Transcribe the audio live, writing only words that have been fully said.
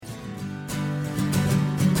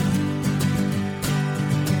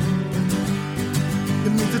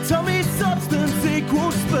substance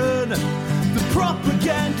equals spin. The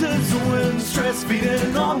propaganda's win, stress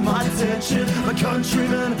feeding on my tension. My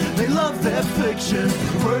countrymen, they love their fiction.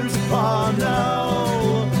 Words are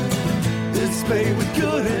now, it's made with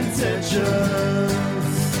good intentions.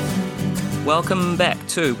 Welcome back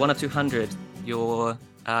to 1 of 200, your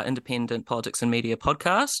independent politics and media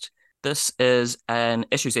podcast. This is an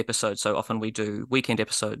issues episode, so often we do weekend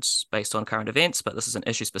episodes based on current events, but this is an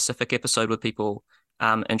issue-specific episode with people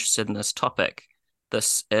interested in this topic.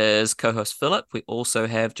 This is co-host Philip. We also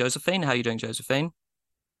have Josephine. How are you doing, Josephine?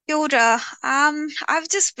 Kia ora. I've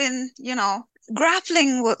just been,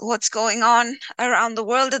 grappling with what's going on around the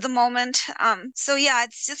world at the moment. So yeah,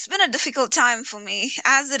 it's just been a difficult time for me,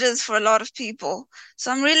 as it is for a lot of people. So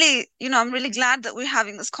I'm really glad that we're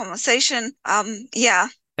having this conversation. Yeah.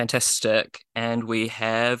 Fantastic. And we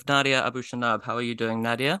have Nadia Abu Shanab. How are you doing,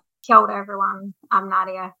 Nadia? Kia ora, everyone. I'm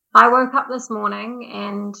Nadia. I woke up this morning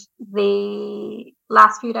and the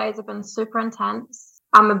last few days have been super intense.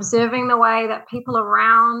 I'm observing the way that people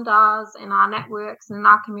around us in our networks and in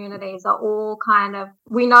our communities are all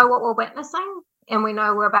we know what we're witnessing and we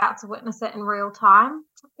know we're about to witness it in real time.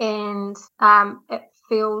 And it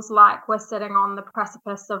feels like we're sitting on the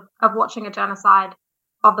precipice of watching a genocide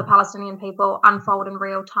of the Palestinian people unfold in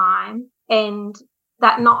real time. And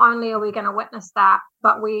that not only are we going to witness that,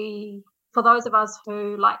 but for those of us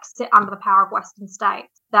who sit under the power of Western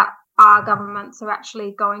states, that our governments are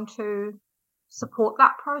actually going to support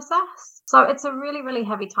that process. So it's a really, really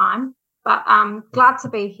heavy time, but I'm glad to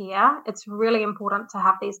be here. It's really important to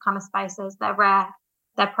have these kind of spaces. They're rare,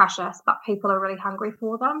 they're precious, but people are really hungry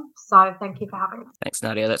for them. So thank you for having us. Thanks,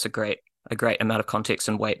 Nadia. That's a great amount of context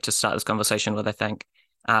and weight to start this conversation with, I think.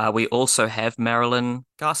 We also have Marilyn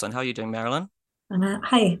Garson. How are you doing, Marilyn?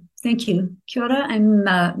 Hi, thank you. Kia ora, I'm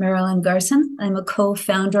Marilyn Garson. I'm a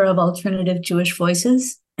co-founder of Alternative Jewish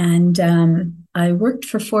Voices, and I worked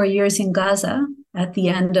for 4 years in Gaza at the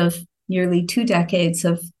end of nearly 2 decades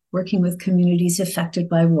of working with communities affected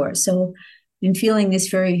by war. So I've been feeling this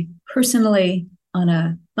very personally on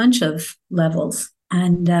a bunch of levels.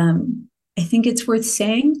 And I think it's worth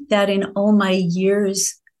saying that in all my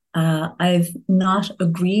years, I've not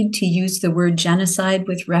agreed to use the word genocide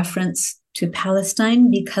with reference to Palestine,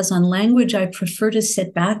 because on language, I prefer to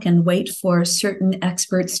sit back and wait for certain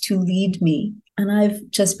experts to lead me. And I've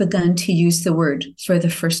just begun to use the word for the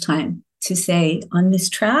first time to say, on this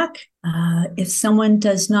track, if someone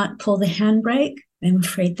does not pull the handbrake, I'm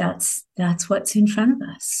afraid that's what's in front of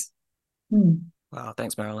us. Wow,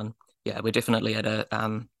 thanks, Marilyn. Yeah, we're definitely at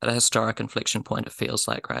a historic inflection point, it feels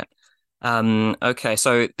like, right? Okay,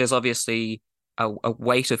 so there's obviously a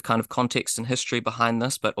weight of kind of context and history behind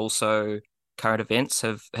this, but also current events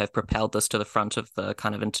have propelled this to the front of the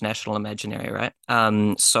kind of international imaginary, right?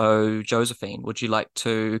 So Josephine, would you like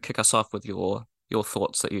to kick us off with your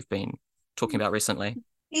thoughts that you've been talking about recently?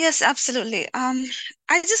 Yes, absolutely.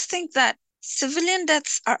 I just think that civilian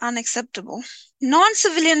deaths are unacceptable.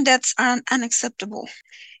 Non-civilian deaths are unacceptable.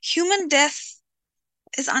 Human death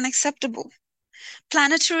is unacceptable.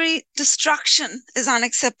 Planetary destruction is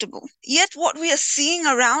unacceptable. Yet what we are seeing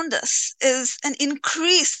around us is an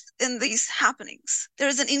increase in these happenings. There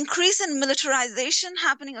is an increase in militarization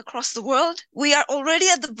happening across the world. We are already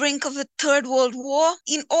at the brink of a third world war.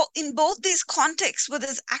 In both these contexts, where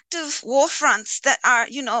there's active war fronts that are,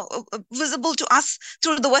 visible to us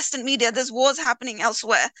through the Western media, there's wars happening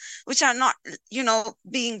elsewhere, which are not,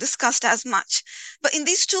 being discussed as much. But in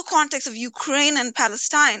these two contexts of Ukraine and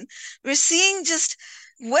Palestine, we're seeing just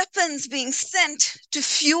weapons being sent to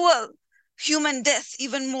fuel human death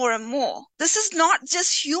even more and more. This is not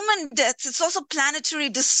just human deaths, it's also planetary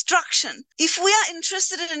destruction. If we are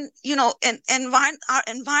interested in, our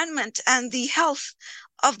environment and the health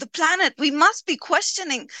of the planet, we must be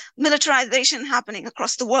questioning militarization happening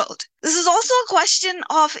across the world. This is also a question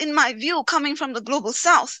of, in my view, coming from the global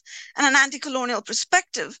south and an anti-colonial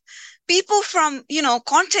perspective. People from,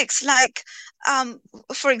 contexts like,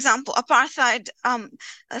 for example, apartheid,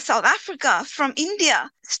 South Africa, from India,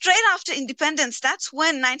 straight after independence, that's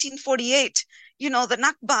when 1948, the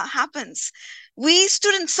Nakba happens. We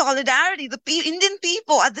stood in solidarity. The Indian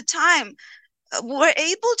people at the time were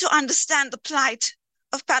able to understand the plight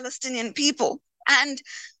of Palestinian people. And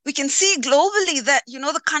we can see globally that,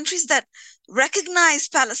 the countries that recognize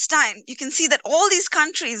Palestine, you can see that all these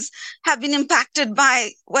countries have been impacted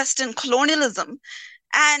by Western colonialism.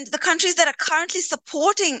 And the countries that are currently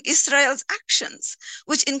supporting Israel's actions,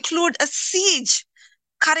 which include a siege,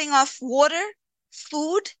 cutting off water,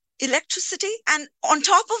 food, electricity, and on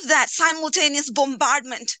top of that, simultaneous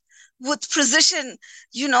bombardment with precision,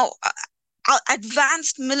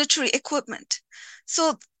 advanced military equipment.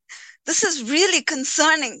 So this is really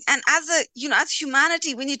concerning. And as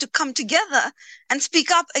humanity, we need to come together and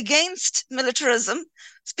speak up against militarism,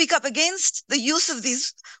 speak up against the use of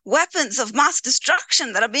these weapons of mass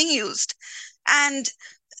destruction that are being used, and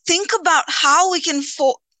think about how we can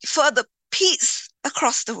further peace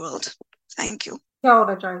across the world. Thank you. Kia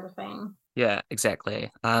ora, Josephine. Yeah, exactly.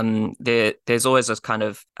 There's always this kind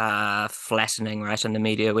of flattening, right, in the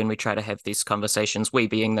media when we try to have these conversations, we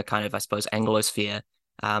being the kind of, I suppose, Anglosphere,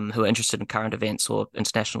 who are interested in current events or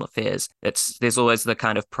international affairs. There's always the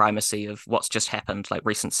kind of primacy of what's just happened, like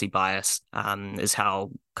recency bias, is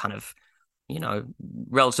how kind of,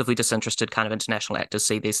 relatively disinterested kind of international actors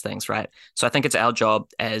see these things, right? So I think it's our job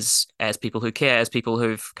as people who care, as people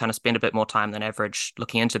who've kind of spent a bit more time than average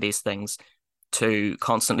looking into these things, to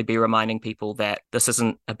constantly be reminding people that this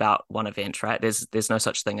isn't about one event, right? There's no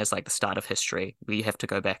such thing as like the start of history. We have to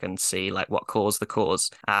go back and see like what caused the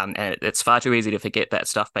cause. And it's far too easy to forget that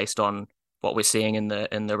stuff based on what we're seeing in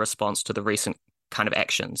the response to the recent kind of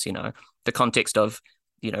actions, the context of,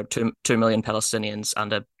 2 million Palestinians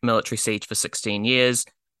under military siege for 16 years,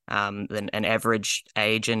 an average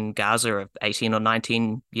age in Gaza of 18 or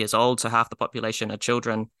 19 years old, so half the population are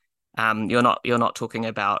children. You're not talking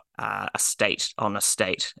about a state on a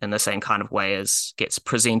state in the same kind of way as gets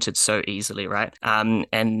presented so easily, right?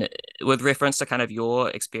 And with reference to kind of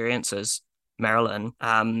your experiences, Marilyn,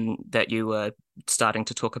 that you were starting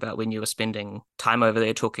to talk about when you were spending time over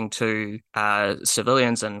there talking to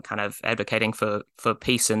civilians and kind of advocating for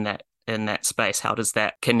peace in that space, how does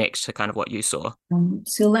that connect to kind of what you saw?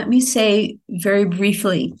 So let me say very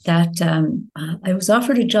briefly that I was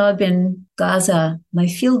offered a job in Gaza. My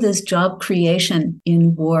field is job creation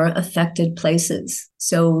in war-affected places.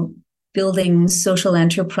 So building social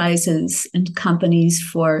enterprises and companies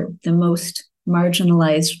for the most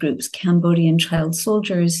marginalized groups, Cambodian child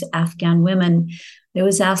soldiers, Afghan women. I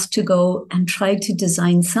was asked to go and try to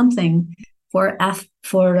design something for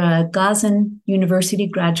Gazan university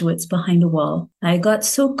graduates behind a wall. I got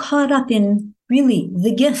so caught up in really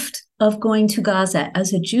the gift of going to Gaza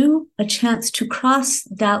as a Jew, a chance to cross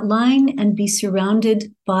that line and be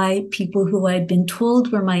surrounded by people who I'd been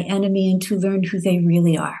told were my enemy and to learn who they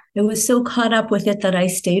really are. I was so caught up with it that I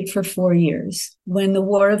stayed for 4 years. When the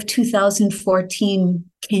war of 2014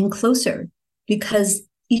 came closer, because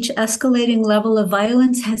each escalating level of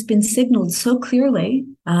violence has been signaled so clearly,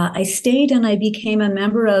 I stayed and I became a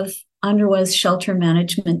member of UNRWA's shelter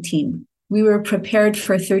management team. We were prepared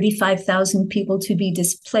for 35,000 people to be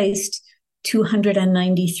displaced.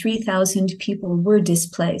 293,000 people were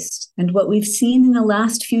displaced. And what we've seen in the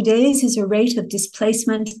last few days is a rate of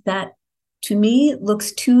displacement that, to me,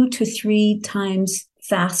 looks 2 to 3 times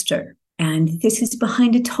faster. And this is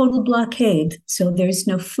behind a total blockade. So there's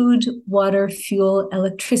no food, water, fuel,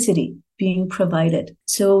 electricity being provided.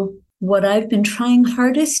 So what I've been trying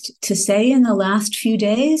hardest to say in the last few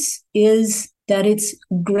days is that it's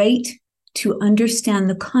great to understand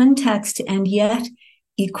the context and yet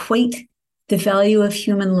equate the value of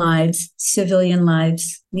human lives, civilian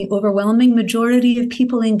lives. The overwhelming majority of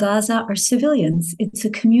people in Gaza are civilians. It's a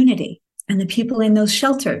community. And the people in those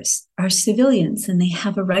shelters are civilians, and they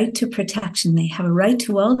have a right to protection. They have a right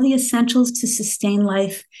to all the essentials to sustain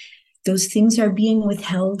life. Those things are being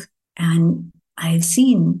withheld. And I've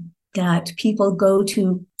seen that people go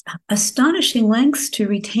to astonishing lengths to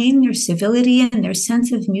retain their civility and their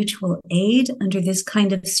sense of mutual aid under this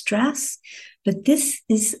kind of stress. But this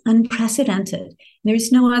is unprecedented.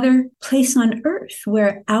 There's no other place on earth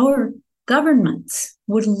where our governments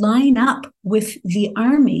would line up with the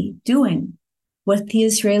army doing what the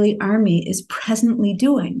Israeli army is presently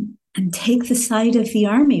doing and take the side of the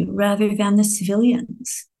army rather than the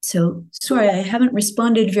civilians. So, sorry, I haven't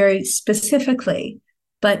responded very specifically,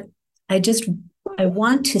 but I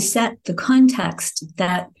want to set the context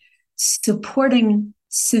that supporting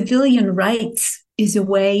civilian rights is a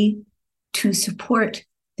way to support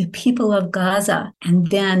the people of Gaza. And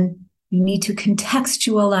then you need to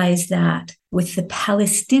contextualize that with the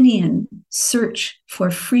Palestinian search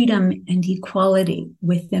for freedom and equality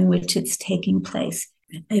within which it's taking place.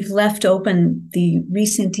 I've left open the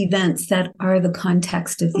recent events that are the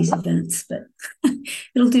context of these events, but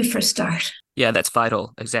it'll do for a start. Yeah, that's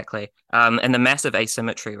vital, exactly. And the massive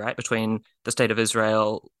asymmetry, right, between the state of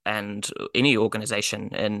Israel and any organization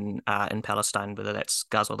in Palestine, whether that's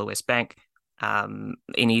Gaza or the West Bank,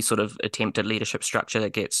 any sort of attempt at leadership structure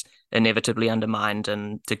that gets inevitably undermined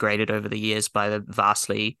and degraded over the years by the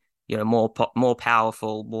vastly, more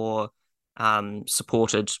powerful, more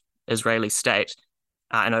supported Israeli state.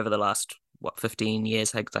 And over the last 15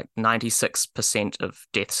 years, like 96% of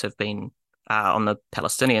deaths have been on the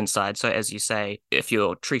Palestinian side. So as you say, if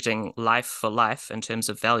you're treating life for life in terms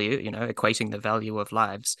of value, equating the value of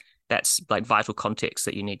lives, that's like vital context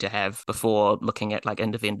that you need to have before looking at like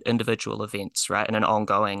individual events, right? And an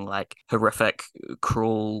ongoing, like horrific,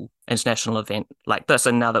 cruel international event like this.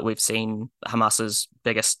 And now that we've seen Hamas's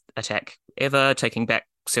biggest attack ever, taking back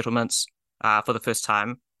settlements for the first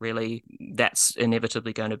time, really, that's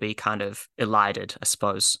inevitably going to be kind of elided, I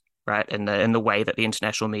suppose, right? In the way that the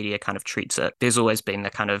international media kind of treats it. There's always been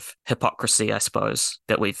the kind of hypocrisy, I suppose,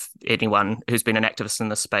 that anyone who's been an activist in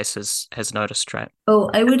this space has noticed, right? Oh,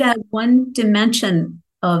 I would add one dimension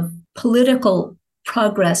of political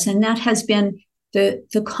progress, and that has been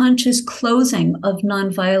the conscious closing of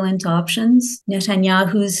nonviolent options.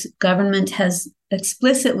 Netanyahu's government has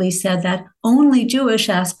explicitly said that only Jewish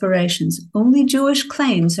aspirations, only Jewish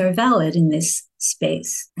claims are valid in this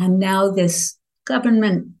space. And now this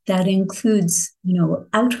government that includes,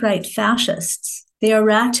 outright fascists, they are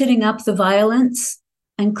ratcheting up the violence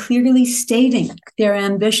and clearly stating their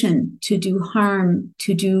ambition to do harm,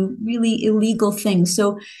 to do really illegal things.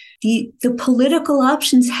 So the political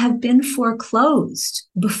options have been foreclosed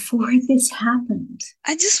before this happened.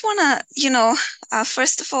 I just want to,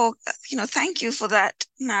 first of all, thank you for that,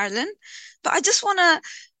 Marilyn. But I just want to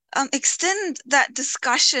extend that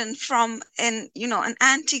discussion from an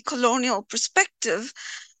anti-colonial perspective.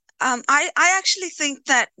 I actually think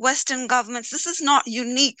that Western governments, this is not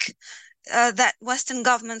unique, that Western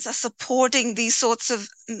governments are supporting these sorts of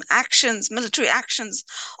actions, military actions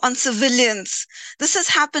on civilians. This has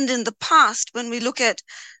happened in the past when we look at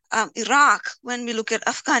Iraq, when we look at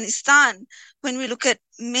Afghanistan, when we look at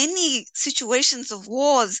many situations of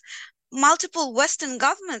wars. Multiple Western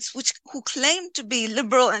governments who claim to be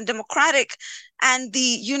liberal and democratic and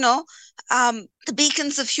the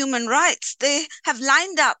beacons of human rights, they have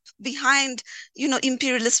lined up behind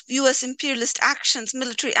U.S. imperialist actions,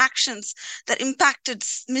 military actions that impacted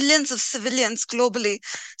millions of civilians globally.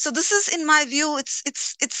 So this is, in my view,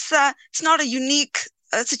 it's not a unique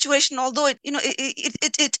situation, although it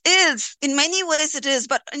is in many ways it is,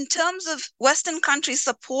 but in terms of Western countries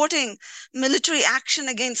supporting military action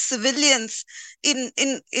against civilians in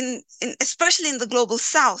especially in the global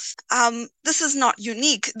South, this is not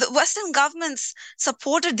unique. The Western governments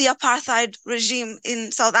supported the apartheid regime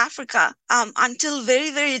in South Africa until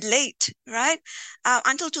very, very late, right?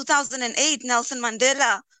 Until 2008, Nelson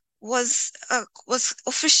Mandela was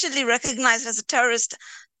officially recognized as a terrorist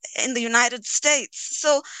in the United States.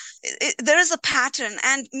 So there is a pattern,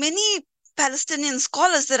 and many Palestinian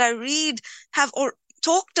scholars that I read have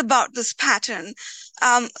talked about this pattern.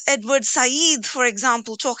 Edward Said, for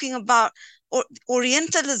example, talking about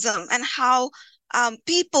Orientalism and how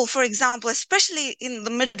people, for example, especially in the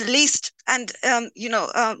Middle East and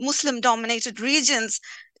Muslim-dominated regions,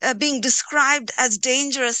 being described as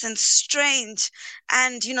dangerous and strange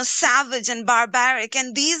and savage and barbaric.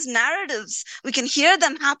 And these narratives, we can hear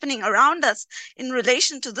them happening around us in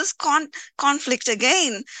relation to this conflict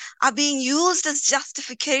again, are being used as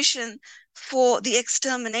justification for the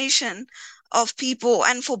extermination of people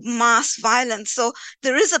and for mass violence. So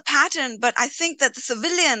there is a pattern, but I think that the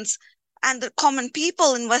civilians and the common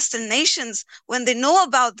people in Western nations, when they know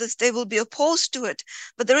about this, they will be opposed to it.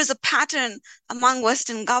 But there is a pattern among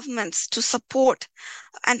Western governments to support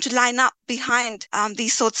and to line up behind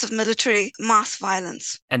these sorts of military mass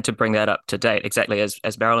violence. And to bring that up to date, exactly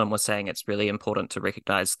as Marilyn was saying, it's really important to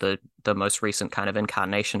recognize the most recent kind of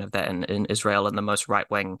incarnation of that in Israel and the most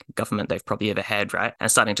right-wing government they've probably ever had, right?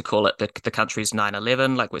 And starting to call it the country's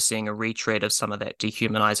 9/11, like we're seeing a retread of some of that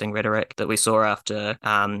dehumanizing rhetoric that we saw after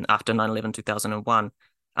 9/11 2001.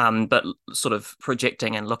 But sort of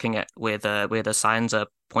projecting and looking at where the signs are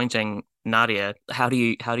pointing, Nadia, how do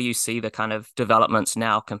you see the kind of developments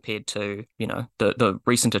now compared to the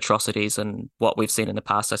recent atrocities and what we've seen in the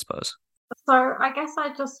past, I suppose? So I guess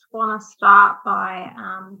I just want to start by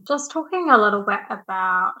just talking a little bit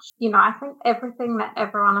about, I think everything that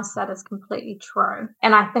everyone has said is completely true.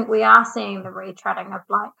 And I think we are seeing the retreading of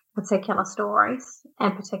particular stories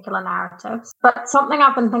and particular narratives. But something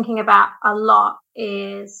I've been thinking about a lot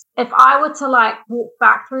is if I were to walk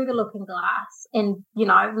back through the looking glass and,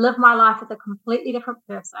 live my life as a completely different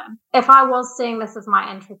person, if I was seeing this as my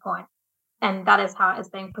entry point, and that is how it is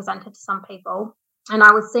being presented to some people, and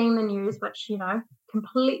I was seeing the news, which,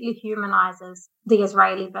 completely humanizes the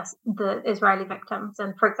Israeli victims.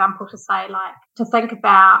 And for example, to think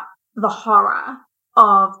about the horror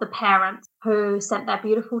of the parents who sent their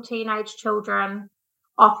beautiful teenage children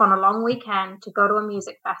off on a long weekend to go to a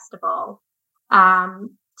music festival,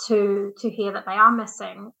 to hear that they are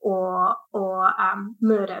missing or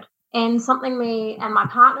murdered And something me and my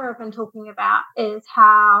partner have been talking about is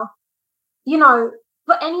how, you know,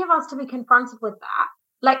 for any of us to be confronted with that,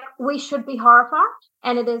 like, we should be horrified,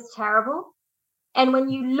 and it is terrible. And when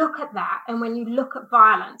you look at that, and when you look at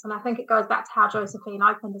violence, and I think it goes back to how Josephine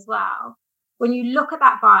opened as well, when you look at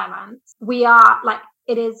that violence, we are like,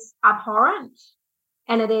 it is abhorrent,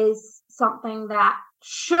 and it is something that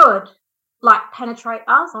should like penetrate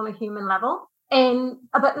us on a human level. And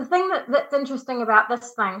but the thing that's interesting about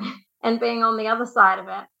this thing and being on the other side of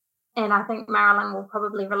it, and I think Marilyn will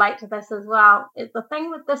probably relate to this as well, is the thing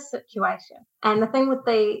with this situation and the thing with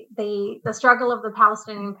the struggle of the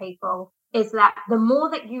Palestinian people is that the more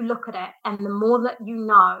that you look at it and the more that you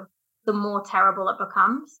know, the more terrible it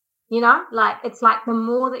becomes. You know, like, it's like the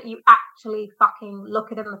more that you actually fucking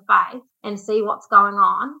look it in the face and see what's going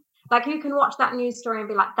on. Like, you can watch that news story and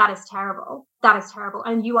be like, that is terrible. That is terrible.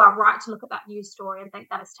 And you are right to look at that news story and think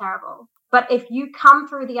that is terrible. But if you come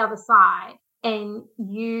through the other side and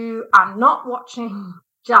you are not watching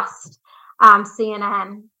just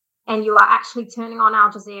CNN, and you are actually turning on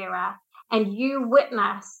Al Jazeera, and you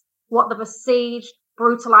witness what the besieged,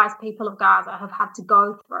 brutalized people of Gaza have had to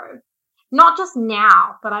go through, not just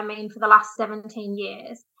now, but I mean for the last 17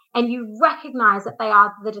 years, and you recognize that they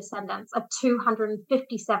are the descendants of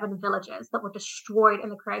 257 villages that were destroyed in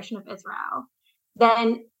the creation of Israel,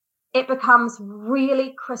 then it becomes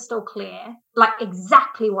really crystal clear, like,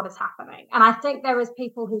 exactly what is happening. And I think there is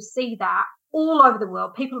people who see that all over the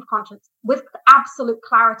world, people of conscience, with absolute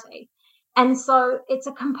clarity. And so it's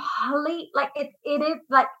a complete, like, it is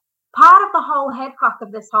like part of the whole headfuck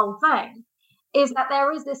of this whole thing is that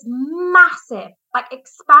there is this massive, like,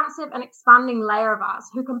 expansive and expanding layer of us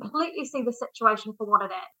who completely see the situation for what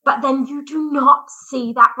it is. But then you do not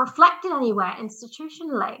see that reflected anywhere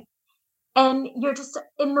institutionally. And you're just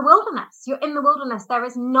in the wilderness. You're in the wilderness. There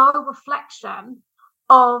is no reflection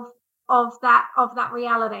of that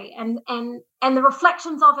reality. And the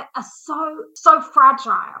reflections of it are so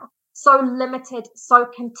fragile, so limited, so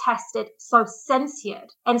contested, so censored,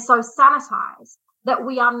 and so sanitized that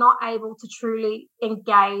we are not able to truly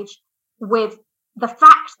engage with the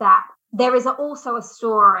fact that there is also a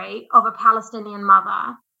story of a Palestinian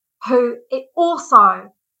mother who it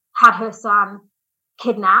also had her son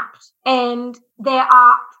kidnapped, and there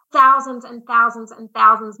are thousands and thousands and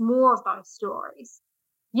thousands more of those stories.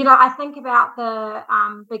 You know, I think about the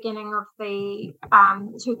beginning of the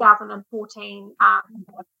 2014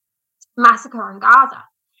 massacre in Gaza,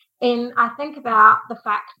 and I think about the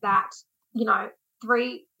fact that, you know,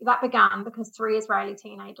 that began because 3 Israeli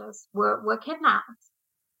teenagers were kidnapped,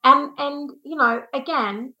 and you know,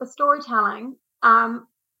 again, the storytelling,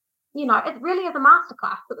 you know, it really is a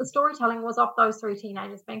masterclass, but the storytelling was of those 3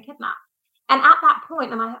 teenagers being kidnapped. And at that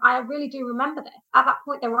point, and I really do remember this, at that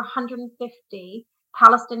point, there were 150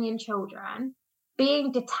 Palestinian children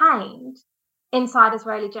being detained inside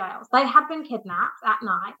Israeli jails. They had been kidnapped at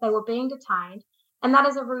night. They were being detained. And that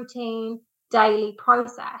is a routine daily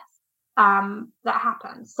process that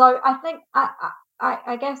happens. So I think,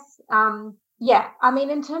 I guess, yeah, I mean,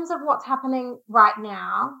 in terms of what's happening right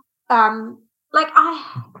now, like,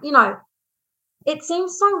 you know, it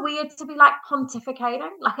seems so weird to be like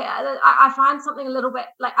pontificating. Like, I find something a little bit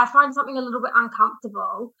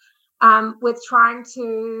uncomfortable with trying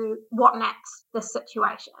to what next this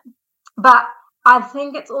situation. But I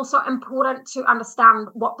think it's also important to understand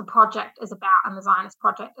what the project is about and the Zionist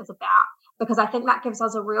project is about, because I think that gives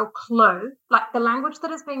us a real clue, like the language that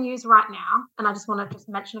is being used right now. And I just want to just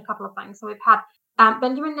mention a couple of things. So we've had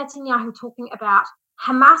Benjamin Netanyahu talking about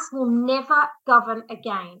Hamas will never govern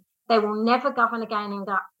again. They will never govern again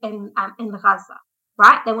in Gaza,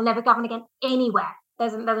 right? They will never govern again anywhere.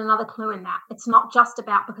 There's another clue in that. It's not just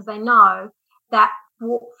about, because they know that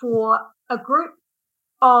for a group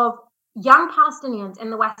of young Palestinians in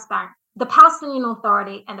the West Bank, the Palestinian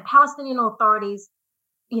Authority and the Palestinian authorities,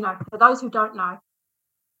 you know, for those who don't know,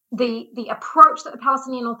 the approach that the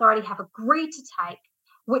Palestinian Authority have agreed to take,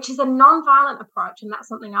 which is a non-violent approach, and that's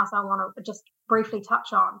something else I want to just briefly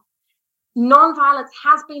touch on. Non-violence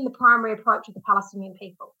has been the primary approach of the Palestinian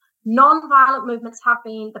people. Non-violent movements have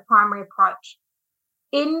been the primary approach.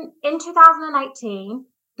 In 2018,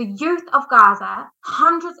 the youth of Gaza,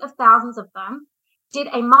 hundreds of thousands of them, did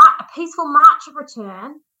a peaceful march of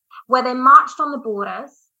return where they marched on the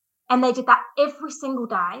borders, and they did that every single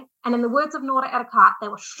day. And in the words of Nora Erekat, they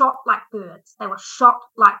were shot like birds. They were shot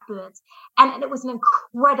like birds. And it was an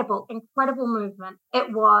incredible, incredible movement.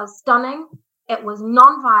 It was stunning. It was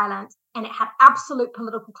non-violent, and it had absolute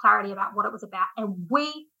political clarity about what it was about. And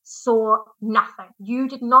we saw nothing. You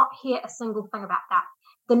did not hear a single thing about that.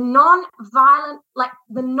 The non-violent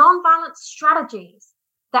strategies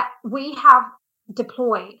that we have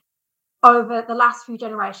deployed over the last few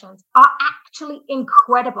generations are actually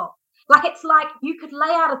incredible. Like, it's like you could lay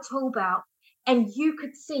out a tool belt and you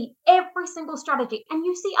could see every single strategy, and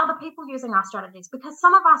you see other people using our strategies, because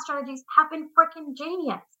some of our strategies have been freaking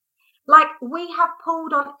genius. Like, we have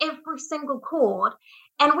pulled on every single cord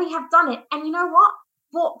and we have done it. And you know what?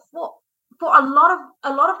 For a lot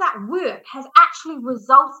of that work has actually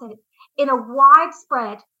resulted in a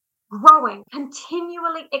widespread, growing,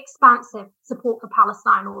 continually expansive support for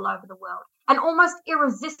Palestine all over the world, and almost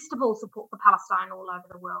irresistible support for Palestine all over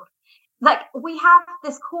the world. Like, we have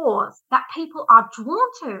this cause that people are drawn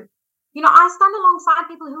to. You know, I stand alongside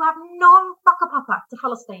people who have no whakapapa to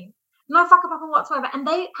Palestine, no whakapapa whatsoever, and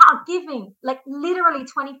they are giving like literally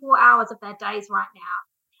 24 hours of their days right now,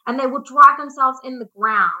 and they will drive themselves in the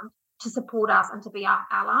ground to support us and to be our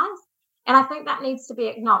allies. And I think that needs to be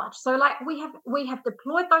acknowledged. So, like, we have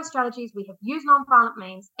deployed those strategies, we have used nonviolent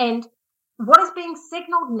means, and what is being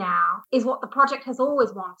signaled now is what the project has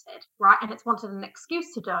always wanted, right? And it's wanted an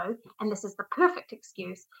excuse to do, and this is the perfect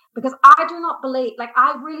excuse, because I do not believe, like,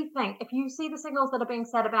 I really think if you see the signals that are being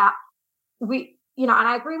said about, and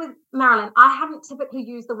I agree with Marilyn, I haven't typically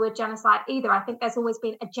used the word genocide either. I think there's always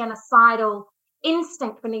been a genocidal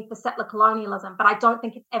instinct beneath the settler colonialism, but I don't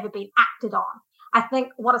think it's ever been acted on. I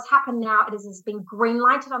think what has happened now is being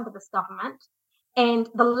green-lighted under this government, and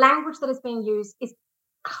the language that is being used is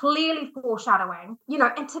clearly foreshadowing,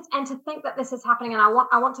 and to think that this is happening. And I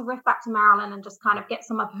want to riff back to Marilyn and just kind of get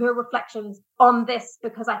some of her reflections on this,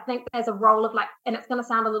 because I think there's a role of, like, and it's going to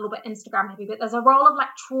sound a little bit Instagram heavy, but there's a role of, like,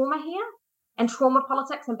 trauma here and trauma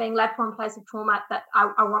politics and being led from a place of trauma that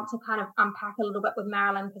I want to kind of unpack a little bit with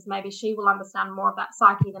Marilyn, because maybe she will understand more of that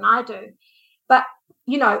psyche than I do. But,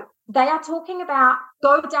 they are talking about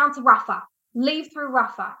go down to Rafah, leave through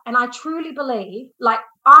Rafah. And I truly believe, like,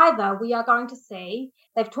 either we are going to see,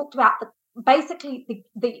 they've talked about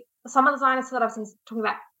some of the Zionists that I've seen talking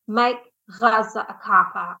about, make Gaza a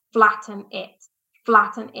kapa, flatten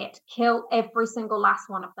it, kill every single last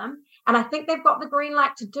one of them. And I think they've got the green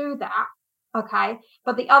light to do that. Okay.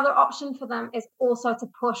 But the other option for them is also to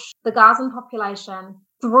push the Gazan population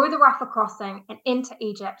through the Rafah crossing and into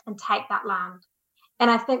Egypt and take that land. And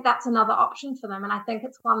I think that's another option for them. And I think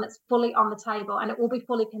it's one that's fully on the table, and it will be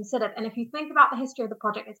fully considered. And if you think about the history of the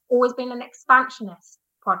project, it's always been an expansionist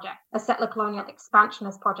project, a settler colonial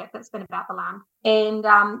expansionist project that's been about the land. And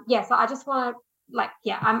so I just want to,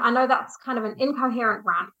 I know that's kind of an incoherent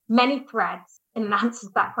rant, many threads in an answer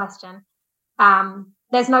to that question.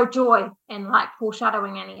 There's no joy in, like,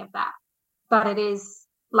 foreshadowing any of that, but it is,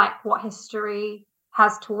 like, what history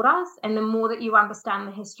has taught us. And the more that you understand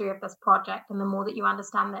the history of this project, and the more that you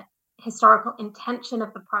understand the historical intention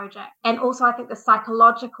of the project, and also I think the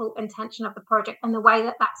psychological intention of the project, and the way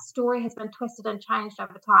that story has been twisted and changed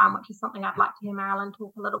over time, which is something I'd like to hear Marilyn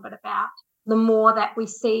talk a little bit about, the more that we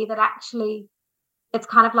see that actually it's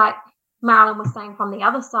kind of like Marilyn was saying from the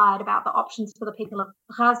other side about the options for the people of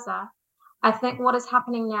Gaza. I think what is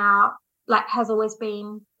happening now, like, has always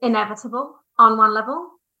been inevitable on one level.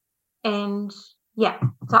 And so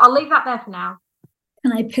I'll leave that there for now.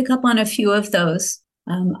 Can I pick up on a few of those?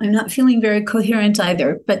 I'm not feeling very coherent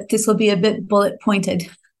either, but this will be a bit bullet pointed.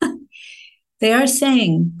 They are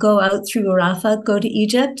saying go out through Rafah, go to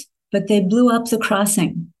Egypt, but they blew up the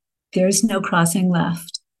crossing. There's no crossing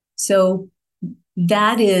left. So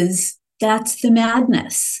that's the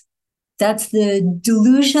madness. That's the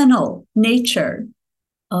delusional nature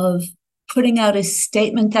of putting out a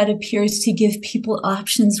statement that appears to give people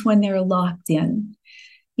options when they're locked in.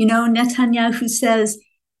 Netanyahu says,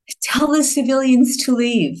 tell the civilians to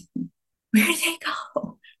leave. Where do they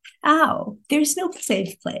go? How? There's no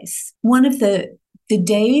safe place. One of the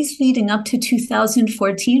days leading up to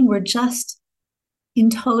 2014 were just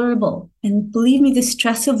intolerable. And believe me, the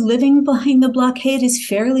stress of living behind the blockade is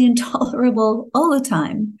fairly intolerable all the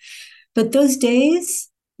time. But those days,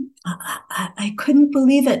 I couldn't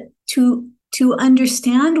believe it. To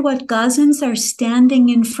understand what Gazans are standing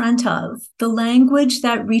in front of, the language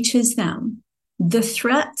that reaches them, the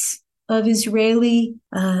threats of Israeli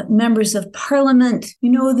members of parliament,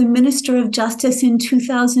 the Minister of Justice in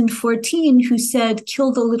 2014 who said,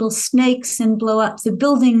 kill the little snakes and blow up the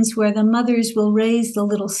buildings where the mothers will raise the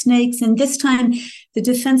little snakes. And this time, the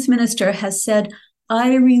defense minister has said,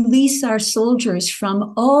 I release our soldiers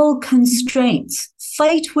from all constraints,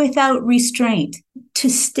 fight without restraint. To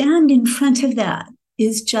stand in front of that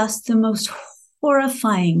is just the most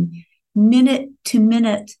horrifying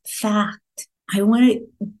minute-to-minute fact. I want to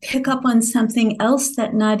pick up on something else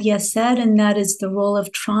that Nadia said, and that is the role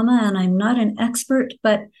of trauma. And I'm not an expert,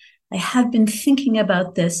 but I have been thinking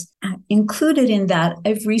about this. Included in that,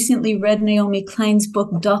 I've recently read Naomi Klein's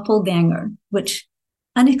book, Doppelganger, which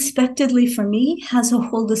unexpectedly for me has a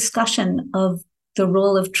whole discussion of the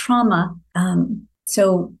role of trauma.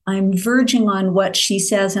 So I'm verging on what she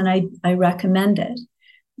says, and I recommend it.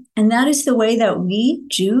 And that is the way that we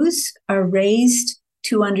Jews are raised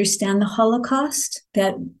to understand the Holocaust,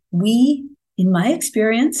 that we, in my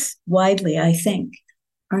experience, widely, I think,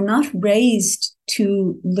 are not raised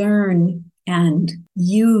to learn and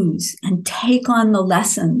use and take on the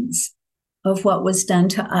lessons of what was done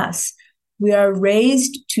to us. We are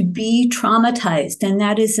raised to be traumatized, and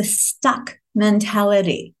that is a stuck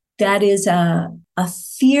mentality. That is a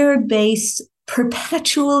fear-based,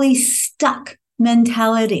 perpetually stuck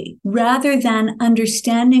mentality, rather than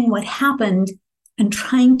understanding what happened and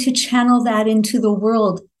trying to channel that into the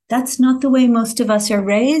world. That's not the way most of us are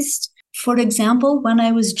raised. For example, when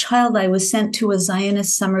I was a child, I was sent to a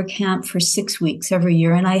Zionist summer camp for 6 weeks every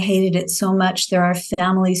year, and I hated it so much. There are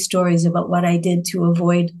family stories about what I did to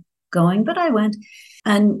avoid going, but I went.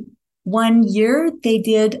 And one year, they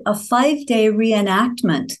did a 5-day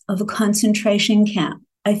reenactment of a concentration camp.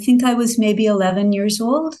 I think I was maybe 11 years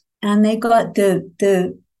old, and they got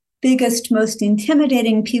the biggest, most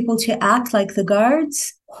intimidating people to act like the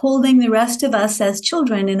guards, holding the rest of us as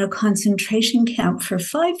children in a concentration camp for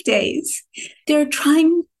 5 days. They're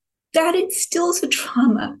trying, that instills a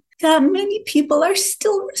trauma that many people are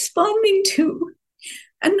still responding to.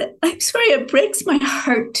 And I'm sorry, it breaks my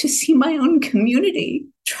heart to see my own community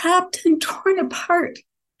trapped and torn apart.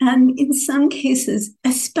 And in some cases,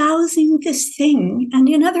 espousing this thing, and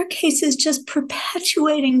in other cases, just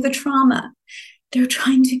perpetuating the trauma. They're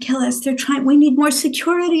trying to kill us. We need more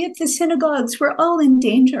security at the synagogues. We're all in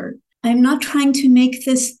danger. I'm not trying to make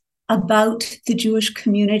this about the Jewish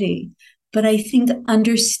community, but I think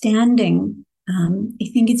understanding, I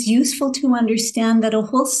think it's useful to understand that a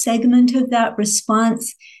whole segment of that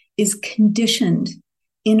response is conditioned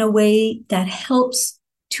in a way that helps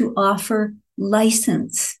to offer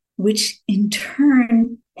license, which in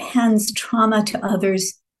turn hands trauma to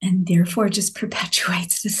others and therefore just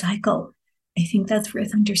perpetuates the cycle. I think that's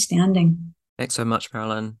worth understanding. Thanks so much,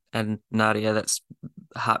 Marilyn. And Nadia, that's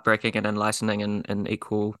heartbreaking and enlightening in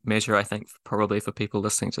equal measure, I think, probably for people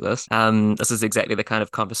listening to this. This is exactly the kind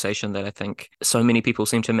of conversation that I think so many people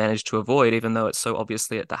seem to manage to avoid, even though it's so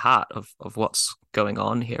obviously at the heart of what's going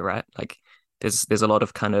on here, right? Like there's a lot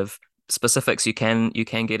of kind of specifics you can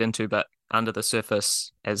get into, but under the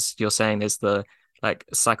surface, as you're saying, there's the like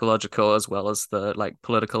psychological as well as the like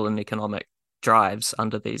political and economic drives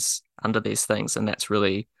under these things, and that's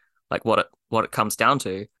really like what it comes down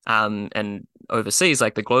to. And overseas,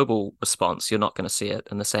 like the global response, you're not going to see it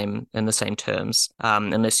in the same terms,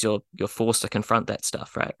 unless you're forced to confront that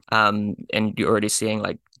stuff, right? And you're already seeing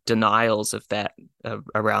like denials of that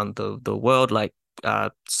around the world, like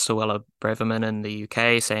Suella Braverman in the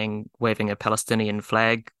UK saying waving a Palestinian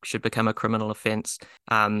flag should become a criminal offense.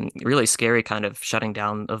 Really scary kind of shutting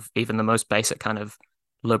down of even the most basic kind of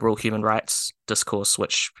liberal human rights discourse,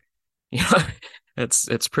 which, you know,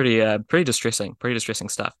 it's pretty distressing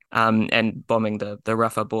stuff. And bombing the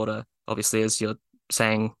Rafah border, obviously, as you're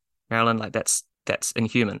saying, Marilyn, like that's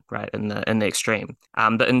inhuman, right, in the extreme.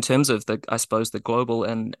 But in terms of I suppose the global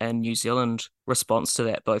and New Zealand response to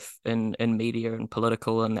that, both in media and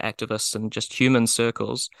political and activists and just human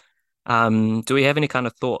circles, do we have any kind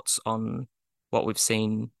of thoughts on what we've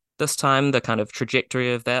seen this time, the kind of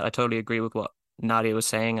trajectory of that? I totally agree with what Nadia was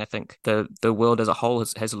saying. I think the world as a whole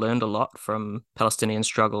has learned a lot from Palestinian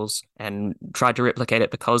struggles and tried to replicate it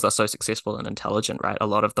because they're so successful and intelligent, right? A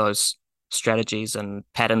lot of those strategies and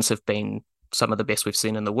patterns have been some of the best we've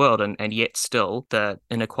seen in the world, and yet still the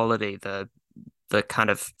inequality, the kind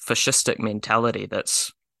of fascistic mentality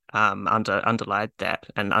that's underlied that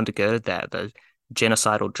and undergirded that, the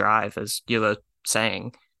genocidal drive, as you were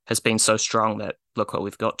saying, has been so strong that look what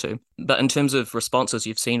we've got to. But in terms of responses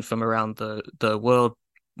you've seen from around the world,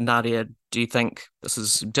 Nadia, do you think this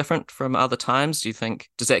is different from other times?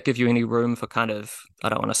 Does that give you any room for kind of, I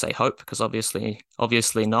don't want to say hope, because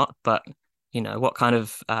obviously not, but you know, what kind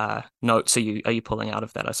of notes are you pulling out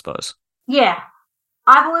of that, I suppose? Yeah,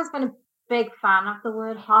 I've always been a big fan of the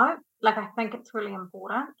word hope. Like, I think it's really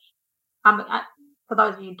important. For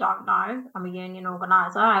those of you who don't know, I'm a union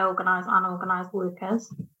organizer. I organize unorganized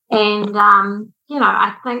workers. And, you know,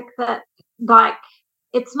 I think that, like,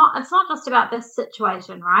 it's not just about this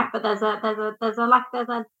situation, right? But there's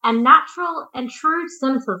a natural and true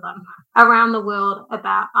cynicism around the world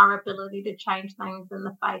about our ability to change things in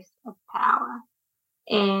the face of power.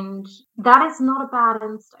 And that is not a bad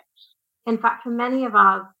instinct. In fact, for many of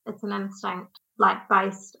us, it's an instinct. like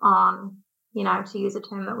based on, you know, to use a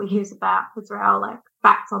term that we use about Israel, like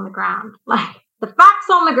facts on the ground. Like the facts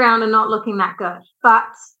on the ground are not looking that good.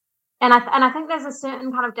 But and I think there's a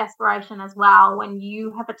certain kind of desperation as well when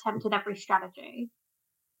you have attempted every strategy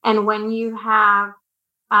and when you have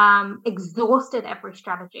exhausted every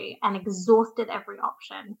strategy and exhausted every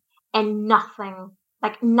option and nothing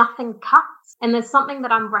cuts. And there's something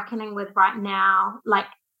that I'm reckoning with right now. Like,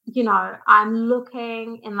 you know, I'm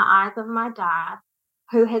looking in the eyes of my dad,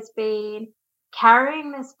 who has been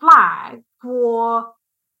carrying this flag for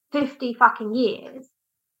 50 fucking years.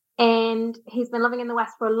 And he's been living in the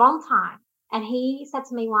West for a long time. And he said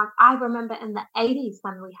to me once, I remember in the 80s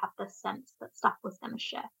when we had this sense that stuff was going to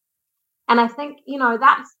shift. And I think, you know,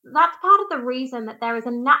 that's part of the reason that there is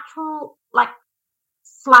a natural, like,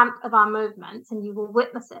 slant of our movements, and you will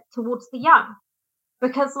witness it towards the young.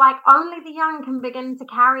 Because, like, only the young can begin to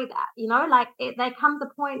carry that, you know? Like, there comes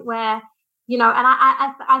a point where, you know, and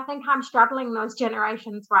I think I'm straddling those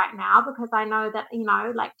generations right now because I know that, you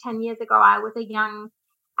know, like 10 years ago, I was a young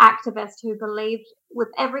activist who believed with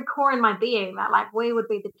every core in my being that, like, we would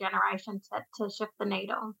be the generation to shift the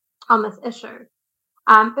needle on this issue.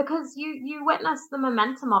 Because you witness the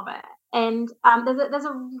momentum of it. And there's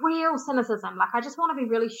a real cynicism. Like, I just want to be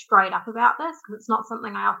really straight up about this because it's not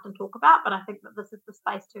something I often talk about, but I think that this is the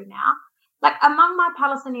space to now. Like, among my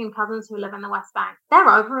Palestinian cousins who live in the West Bank, they're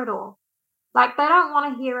over it all. Like, they don't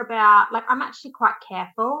want to hear about, like, I'm actually quite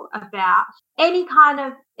careful about any kind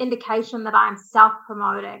of indication that I'm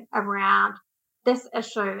self-promoting around this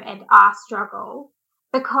issue and our struggle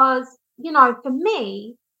because, you know, for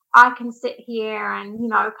me, I can sit here and, you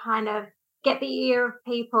know, kind of get the ear of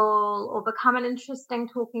people or become an interesting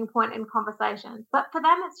talking point in conversations. But for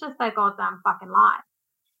them, it's just their goddamn fucking life.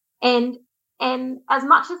 And as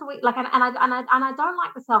much as we like, and I don't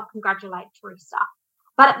like the self-congratulatory stuff.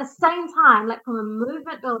 But at the same time, like from a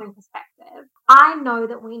movement building perspective, I know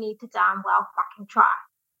that we need to damn well fucking try.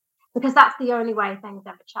 Because that's the only way things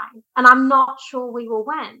ever change. And I'm not sure we will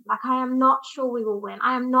win. Like, I am not sure we will win.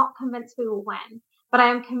 I am not convinced we will win. But I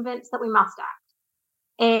am convinced that we must act.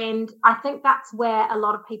 And I think that's where a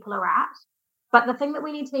lot of people are at. But the thing that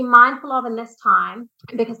we need to be mindful of in this time,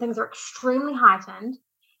 because things are extremely heightened,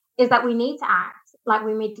 is that we need to act. Like,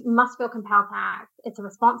 must feel compelled to act. It's a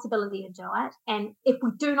responsibility to do it. And if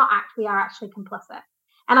we do not act, we are actually complicit.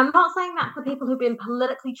 And I'm not saying that for people who've been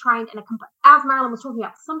politically trained as Marilyn was talking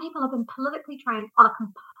about, some people have been politically trained on a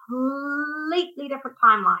completely different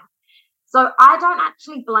timeline. So I don't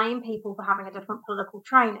actually blame people for having a different political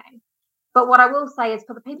training. But what I will say is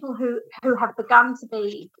for the people who have begun to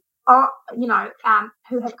be, or, you know,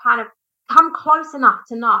 who have kind of come close enough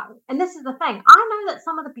to know. And this is the thing. I know that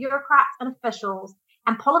some of the bureaucrats and officials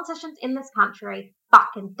and politicians in this country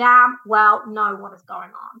fucking damn well know what is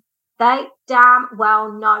going on. They damn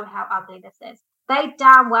well know how ugly this is. They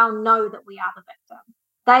damn well know that we are the victim.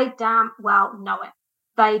 They damn well know it.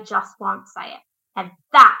 They just won't say it. And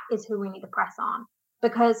that is who we need to press on.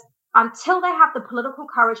 Because until they have the political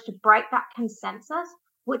courage to break that consensus,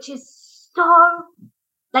 which is so,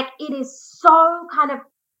 like, it is so kind of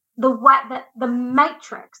the way that the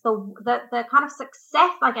matrix, the kind of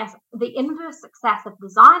success, I guess, the inverse success of the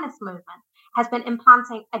Zionist movement has been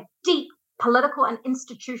implanting a deep political and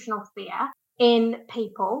institutional fear in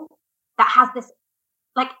people that has this,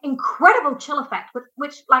 like, incredible chill effect,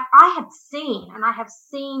 which like I have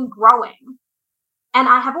seen growing. And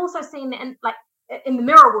I have also seen in the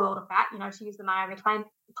mirror world of that, you know, to use the Naomi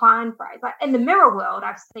Klein phrase, like in the mirror world,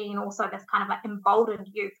 I've seen also this kind of like emboldened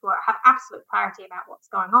youth who have absolute clarity about what's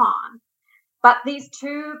going on. But these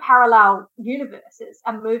two parallel universes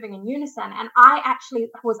are moving in unison. And I actually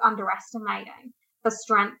was underestimating the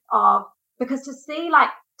strength of, because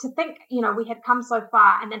to think, you know, we had come so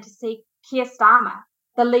far, and then to see Keir Starmer,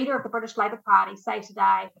 the leader of the British Labour Party, say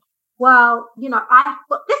today, well, you know,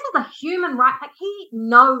 this is a human right. Like, he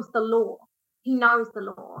knows the law. He knows the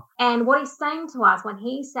law. And what he's saying to us when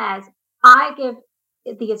he says, I give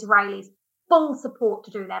the Israelis full support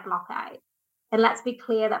to do their blockade. And let's be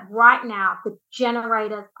clear that right now, the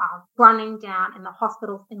generators are running down in the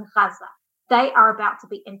hospitals in Gaza. They are about to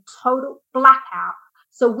be in total blackout.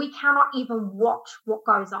 So we cannot even watch what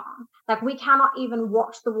goes on. Like, we cannot even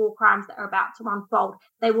watch the war crimes that are about to unfold.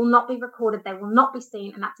 They will not be recorded. They will not be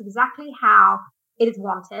seen. And that's exactly how it is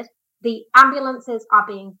wanted. The ambulances are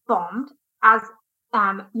being bombed, as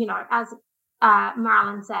you know, as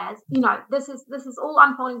Marilyn says. You know, this is all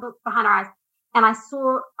unfolding behind our eyes. And I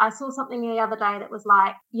saw something the other day that was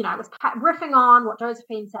like, you know, it was riffing on what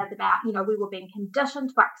Josephine said about, you know, we were being conditioned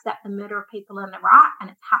to accept the murder of people in Iraq, and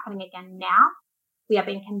it's happening again now. We are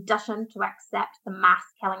being conditioned to accept the mass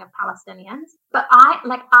killing of Palestinians. But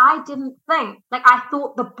I didn't think, I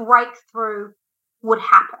thought the breakthrough would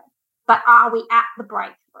happen. But are we at the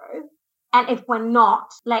breakthrough? And if we're not,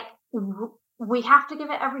 we have to give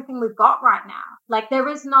it everything we've got right now. There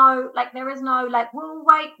is no, we'll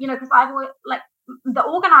wait, because I've always, the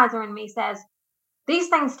organizer in me says, these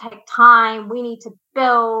things take time. We need to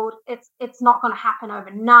build. It's not going to happen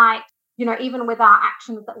overnight. Even with our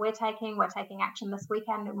actions that we're taking action this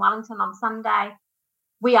weekend in Wellington on Sunday.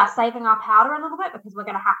 We are saving our powder a little bit because we're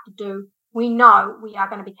going to have to we know we are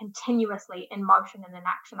going to be continuously in motion and in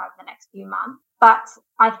action over the next few months. But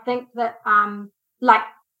I think that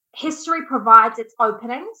history provides its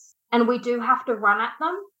openings and we do have to run at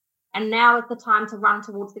them. And now is the time to run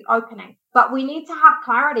towards the opening. But we need to have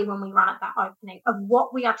clarity when we run at that opening of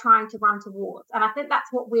what we are trying to run towards. And I think that's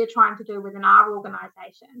what we're trying to do within our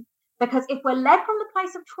organization. Because if we're led from the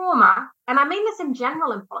place of trauma, and I mean this in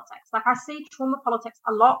general in politics, I see trauma politics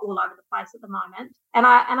a lot all over the place at the moment. And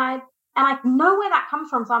I know where that comes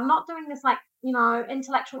from. So I'm not doing this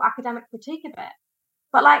intellectual academic critique of it.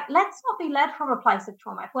 But let's not be led from a place of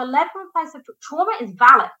trauma. If we're led from a place of trauma is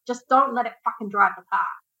valid. Just don't let it fucking drive the car.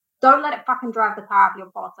 Don't let it fucking drive the car of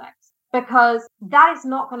your politics, because that is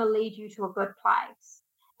not going to lead you to a good place.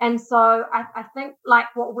 And so I think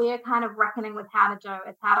what we're kind of reckoning with how to do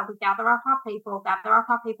is how do we gather up our people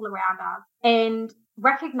around us and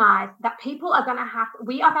recognize that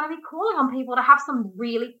we are going to be calling on people to have some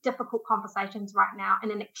really difficult conversations right now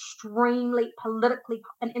in an extremely politically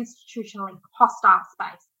and institutionally hostile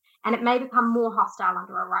space. And it may become more hostile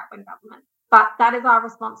under a right-wing government. But that is our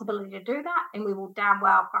responsibility to do that, and we will damn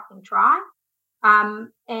well fucking try.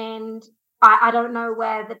 And I don't know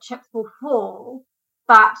where the chips will fall,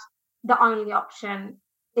 but the only option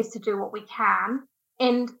is to do what we can.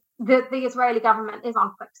 And the Israeli government is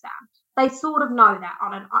on quicksand. They sort of know that.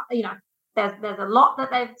 There's a lot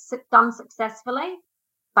that they've done successfully,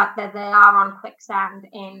 but that they are on quicksand,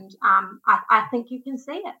 and I think you can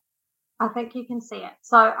see it. I think you can see it.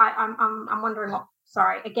 So I'm wondering what.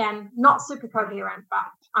 Sorry, again, not super coherent, but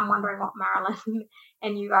I'm wondering what Marilyn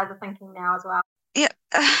and you guys are thinking now as well. Yeah,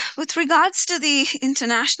 with regards to the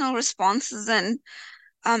international responses and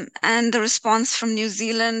the response from New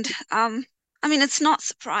Zealand, it's not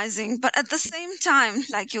surprising, but at the same time,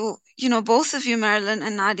 both of you, Marilyn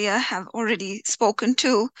and Nadia, have already spoken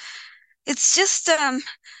to, it's just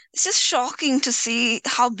shocking to see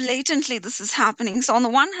how blatantly this is happening. So on the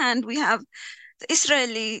one hand, we have the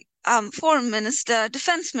Israeli foreign minister,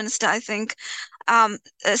 defense minister, I think,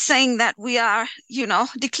 saying that we are,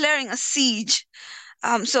 declaring a siege.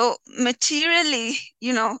 So materially,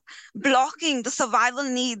 blocking the survival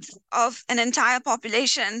needs of an entire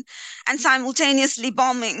population and simultaneously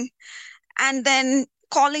bombing and then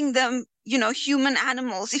calling them, human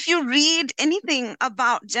animals. If you read anything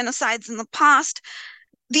about genocides in the past,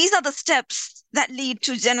 these are the steps that lead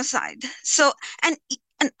to genocide. So, and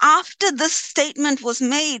after this statement was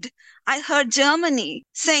made, I heard Germany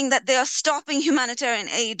saying that they are stopping humanitarian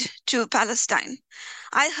aid to Palestine.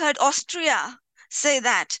 I heard Austria say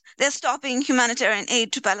that they're stopping humanitarian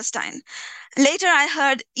aid to Palestine. Later, I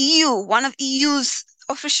heard one of EU's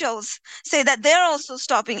officials, say that they're also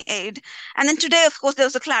stopping aid. And then today, of course, there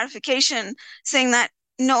was a clarification saying that,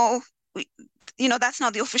 no, that's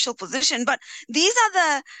not the official position, but these are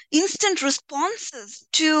the instant responses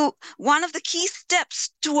to one of the key steps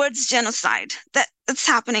towards genocide that's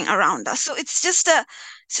happening around us. So it's just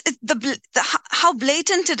how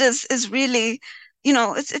blatant it is really,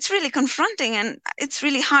 it's really confronting and it's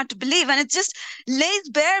really hard to believe. And it just lays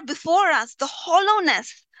bare before us the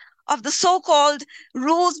hollowness of the so-called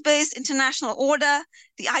rules-based international order,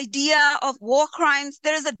 the idea of war crimes.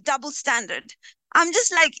 There is a double standard. I'm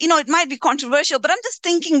just it might be controversial, but I'm just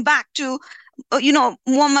thinking back to,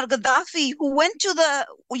 Muammar Gaddafi, who went to the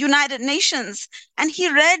United Nations and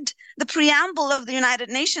he read the preamble of the United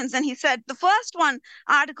Nations. And he said, the first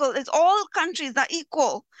article is all countries are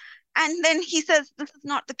equal. And then he says, this is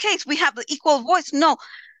not the case. We have the equal voice. No,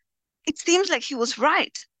 it seems like he was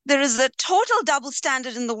right. There is a total double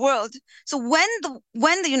standard in the world. So when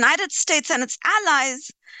the United States and its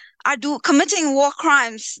allies are committing war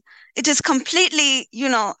crimes, it is completely,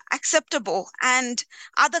 acceptable. And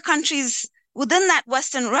other countries within that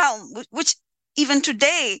Western realm, which even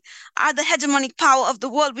today are the hegemonic power of the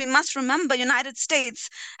world, we must remember United States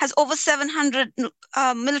has over 700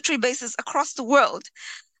 military bases across the world.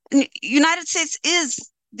 And United States is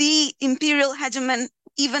the imperial hegemon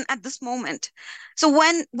even at this moment. So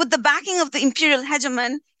with the backing of the imperial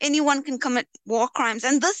hegemon, anyone can commit war crimes.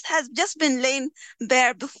 And this has just been laid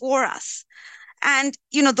bare before us. And,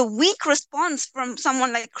 the weak response from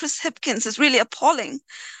someone like Chris Hipkins is really appalling.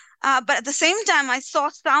 But at the same time, I saw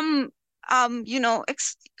some,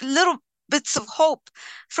 little bits of hope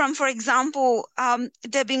from, for example,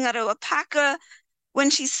 Debbie Ngarewa-Packer, when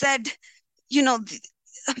she said, the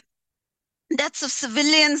deaths of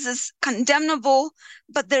civilians is condemnable,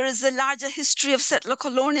 but there is a larger history of settler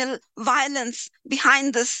colonial violence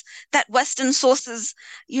behind this that Western sources,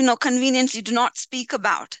 conveniently do not speak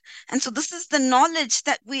about. And so this is the knowledge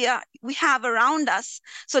that we have around us.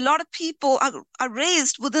 So a lot of people are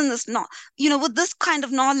raised within this, with this kind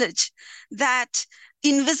of knowledge that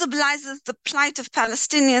invisibilizes the plight of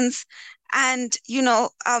Palestinians, and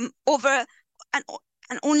over and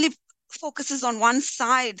only focuses on one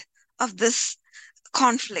side of this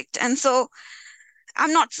conflict. And so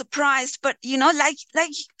I'm not surprised, but like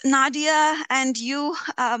Nadia and you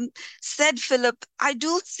said, Philip, I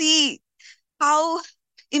do see how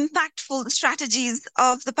impactful the strategies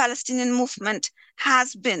of the Palestinian movement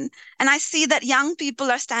has been, and I see that young people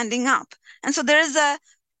are standing up. And so there is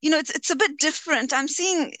it's a bit different. I'm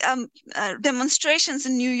seeing demonstrations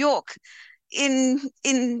in New York, in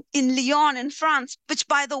Lyon in France, which,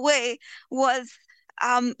 by the way, was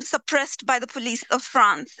suppressed by the police of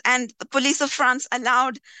France. And the police of France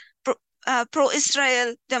allowed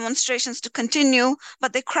pro-Israel demonstrations to continue,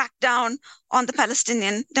 but they cracked down on the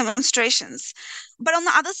Palestinian demonstrations. But on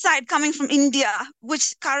the other side, coming from India,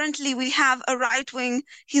 which currently we have a right-wing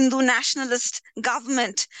Hindu nationalist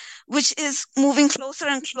government, which is moving closer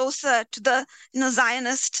and closer to the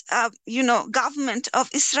Zionist, government of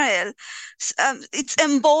Israel. It's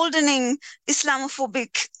emboldening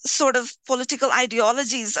Islamophobic sort of political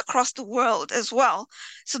ideologies across the world as well.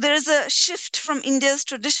 So there is a shift from India's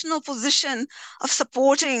traditional position of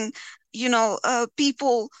supporting,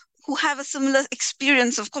 people who have a similar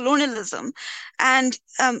experience of colonialism. And,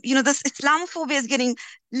 this Islamophobia is getting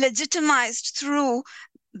legitimized through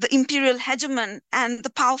the imperial hegemon and the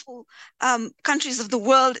powerful countries of the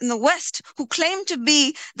world in the West, who claim to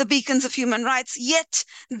be the beacons of human rights, yet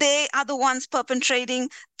they are the ones perpetrating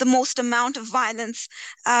the most amount of violence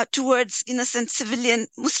towards innocent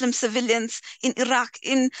Muslim civilians in Iraq,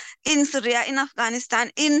 in Syria, in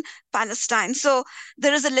Afghanistan, in Palestine. So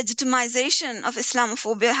there is a legitimization of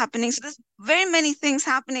Islamophobia happening. So there's very many things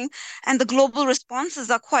happening, and the global responses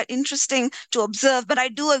are quite interesting to observe. But I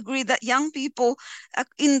do agree that young people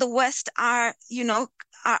in the West are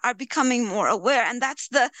becoming more aware, and that's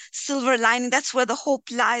the silver lining. That's where the hope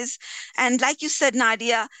lies. And like you said,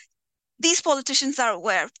 Nadia, these politicians are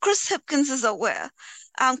aware. Chris Hipkins is aware.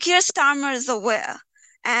 Keir Starmer is aware.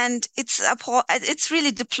 And it's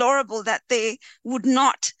really deplorable that they would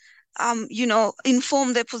not,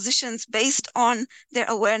 inform their positions based on their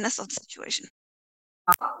awareness of the situation.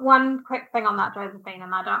 One quick thing on that, Josephine,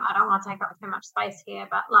 and I don't want to take up too much space here,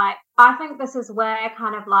 but I think this is where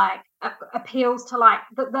kind of appeals to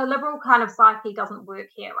the liberal kind of psyche doesn't work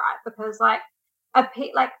here, right? Because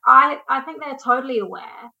I think they're totally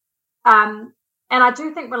aware. And I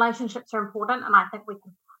do think relationships are important, and I think we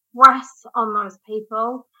can press on those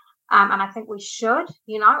people. And I think we should,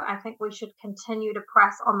 I think we should continue to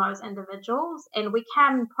press on those individuals, and we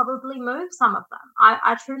can probably move some of them.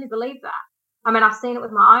 I truly believe that. I mean, I've seen it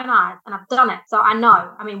with my own eyes, and I've done it. So I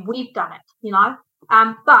know, we've done it,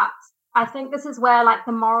 but I think this is where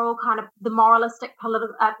the moral the moralistic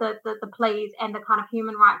the pleas and the kind of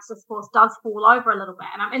human rights discourse does fall over a little bit.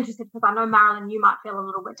 And I'm interested because I know, Marilyn, you might feel a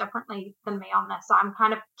little bit differently than me on this. So I'm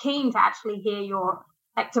kind of keen to actually hear your,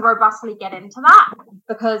 to robustly get into that,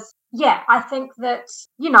 because I think that,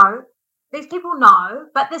 these people know,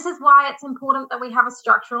 but this is why it's important that we have a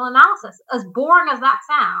structural analysis. As boring as that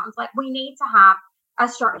sounds, we need to have a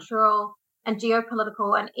structural and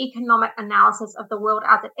geopolitical and economic analysis of the world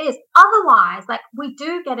as it is. Otherwise, we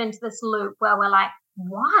do get into this loop where we're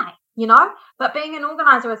why? But being an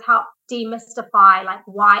organizer has helped demystify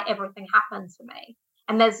why everything happens for me.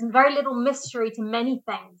 And there's very little mystery to many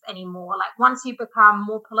things anymore. Once you become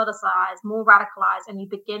more politicized, more radicalized, and you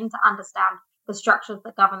begin to understand the structures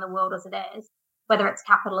that govern the world as it is, whether it's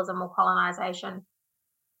capitalism or colonization,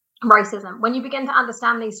 racism, when you begin to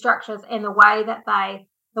understand these structures in the way that they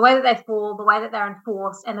fall, the way that they're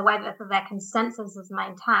enforced, and the way that their consensus is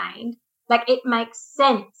maintained, it makes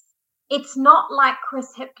sense. It's not like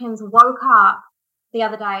Chris Hipkins woke up the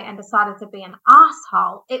other day and decided to be an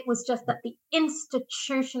asshole. It was just that the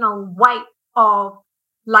institutional weight of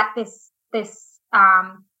this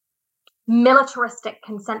militaristic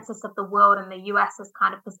consensus of the world and the US's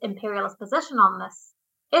kind of this imperialist position on this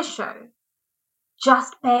issue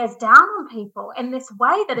just bears down on people in this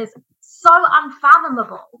way that is so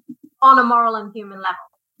unfathomable on a moral and human level.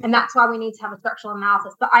 And that's why we need to have a structural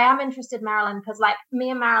analysis. But I am interested, Marilyn, because like me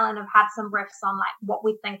and Marilyn have had some riffs on like what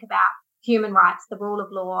we think about human rights, the rule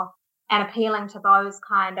of law, and appealing to those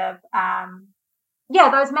kind of,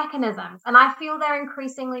 those mechanisms. And I feel they're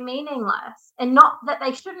increasingly meaningless. And not that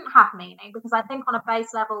they shouldn't have meaning, because I think on a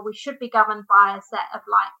base level, we should be governed by a set of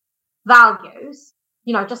like values.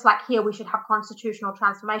 You know, just like here, we should have constitutional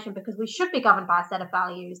transformation because we should be governed by a set of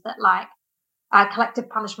values that like collective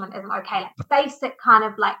punishment isn't okay.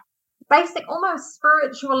 Like basic, almost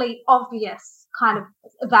spiritually obvious kind of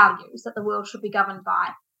values that the world should be governed by.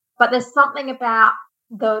 But there's something about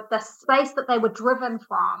the space that they were driven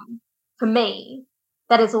from, for me,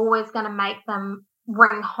 that is always going to make them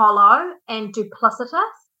ring hollow and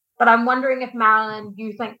duplicitous. But I'm wondering if, Marilyn,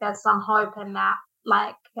 you think there's some hope in that,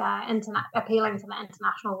 like appealing to the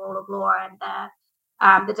international rule of law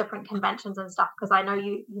and the different conventions and stuff, because I know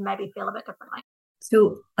you maybe feel a bit differently.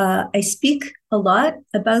 So I speak a lot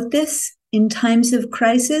about this in times of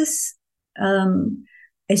crisis.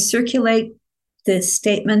 I circulate the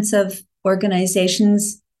statements of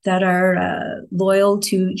organizations that are loyal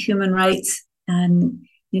to human rights and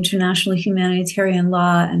international humanitarian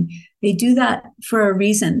law, and they do that for a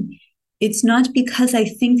reason. It's not because I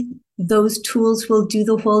think those tools will do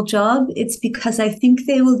the whole job. It's because I think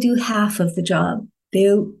they will do half of the job.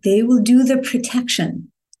 They will do the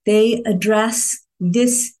protection. They address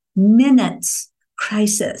this minute's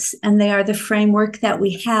crisis, and they are the framework that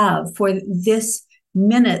we have for this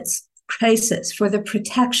minute's crisis, for the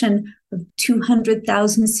protection of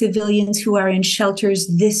 200,000 civilians who are in shelters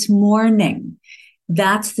this morning.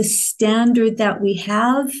 That's the standard that we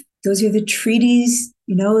have. Those are the treaties,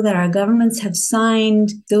 that our governments have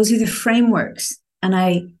signed. Those are the frameworks. And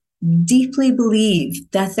I deeply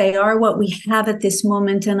believe that they are what we have at this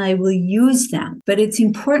moment, and I will use them. But it's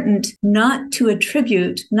important not to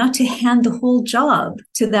hand the whole job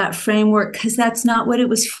to that framework, because that's not what it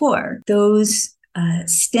was for. Those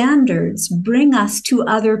standards bring us to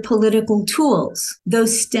other political tools.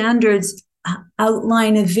 Those standards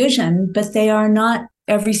outline a vision, but they are not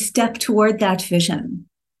every step toward that vision.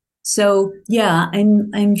 So yeah,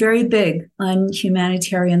 I'm very big on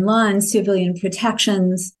humanitarian law and civilian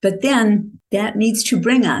protections, but then that needs to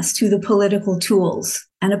bring us to the political tools.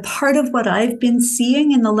 And a part of what I've been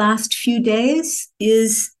seeing in the last few days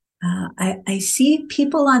is I see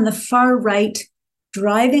people on the far right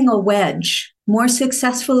driving a wedge more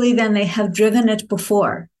successfully than they have driven it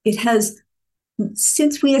before. It has,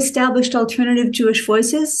 since we established Alternative Jewish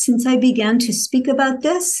Voices, since I began to speak about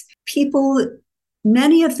this, people,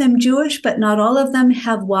 many of them Jewish, but not all of them,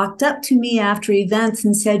 have walked up to me after events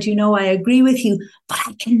and said, I agree with you, but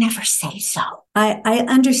I can never say so. I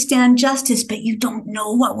understand justice, but you don't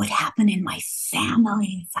know what would happen in my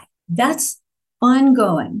family. That's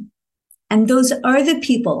ongoing. And those are the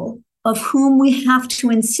people of whom we have to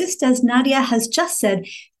insist, as Nadia has just said,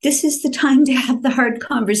 this is the time to have the hard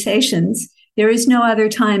conversations. There is no other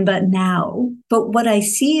time but now. But what I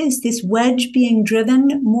see is this wedge being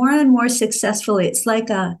driven more and more successfully. It's like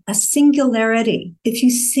a singularity. If you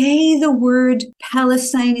say the word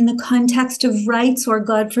Palestine in the context of rights or,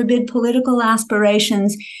 God forbid, political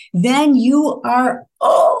aspirations, then you are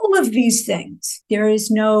all of these things. There's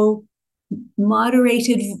no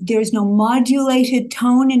modulated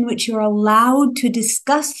tone in which you're allowed to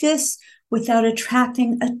discuss this without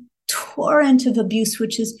attracting a torrent of abuse,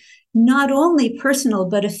 which is not only personal,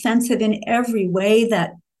 but offensive in every way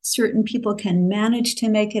that certain people can manage to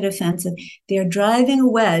make it offensive. They're driving a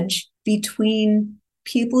wedge between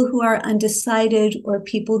people who are undecided or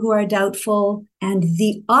people who are doubtful and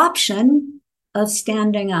the option of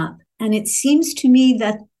standing up. And it seems to me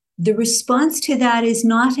that the response to that is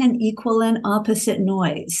not an equal and opposite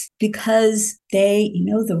noise, because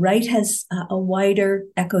the right has a wider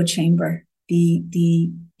echo chamber.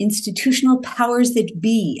 The institutional powers that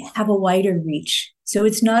be have a wider reach. So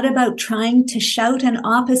it's not about trying to shout an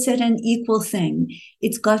opposite and equal thing.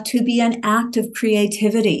 It's got to be an act of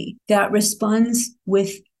creativity that responds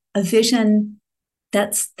with a vision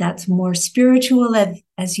that's more spiritual,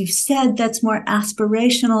 as you've said, that's more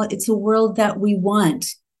aspirational. It's a world that we want,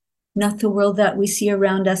 not the world that we see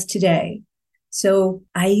around us today. So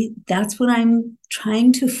that's what I'm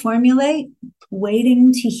trying to formulate,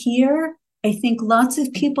 waiting to hear. I think lots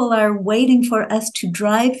of people are waiting for us to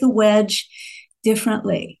drive the wedge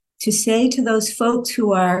differently, to say to those folks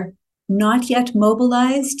who are not yet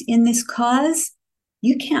mobilized in this cause,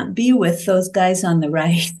 you can't be with those guys on the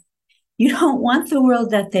right. You don't want the world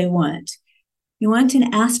that they want. You want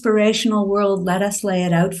an aspirational world. Let us lay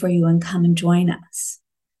it out for you and come and join us.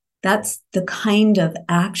 That's the kind of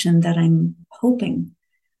action that I'm hoping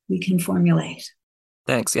we can formulate.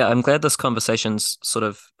 Thanks. Yeah, I'm glad this conversation's sort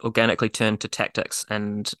of organically turned to tactics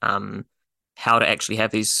and how to actually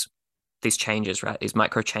have these changes, right? These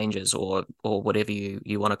micro changes or whatever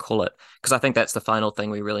you want to call it. Because I think that's the final thing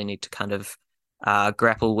we really need to kind of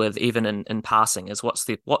grapple with, even in passing, is what's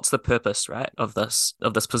the purpose, right, of this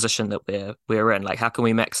position that we're in? Like, how can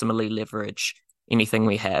we maximally leverage anything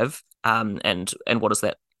we have? And what does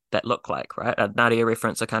that look like, right? Nadia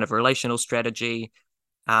referenced a kind of relational strategy.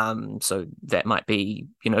 So that might be,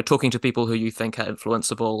 talking to people who you think are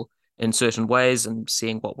influenceable in certain ways and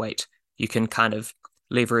seeing what weight you can kind of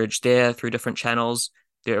leverage there through different channels.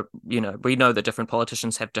 We know that different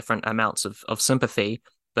politicians have different amounts of sympathy,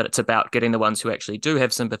 but it's about getting the ones who actually do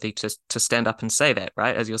have sympathy to stand up and say that,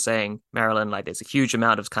 right? As you're saying, Marilyn, like there's a huge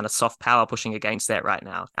amount of kind of soft power pushing against that right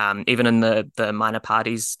now. Even in the minor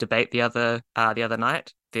parties debate the other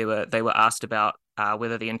night, they were asked about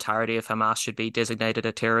whether the entirety of Hamas should be designated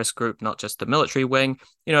a terrorist group, not just the military wing.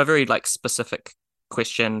 A very like specific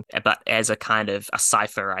question, but as a kind of a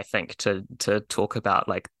cipher, I think, to talk about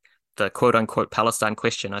like the quote unquote Palestine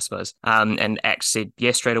question, I suppose. And ACT said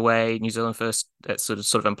yes straight away. New Zealand First, that sort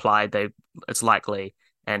of implied it's likely.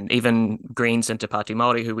 And even Greens and Te Pāti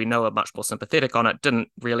Māori, who we know are much more sympathetic on it, didn't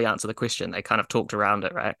really answer the question. They kind of talked around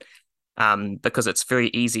it, right? Because it's very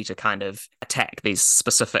easy to kind of attack these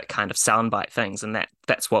specific kind of soundbite things, and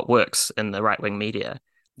that's what works in the right-wing media.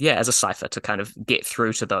 Yeah, as a cipher to kind of get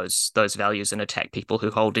through to those values and attack people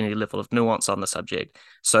who hold any level of nuance on the subject.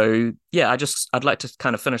 So yeah, I'd like to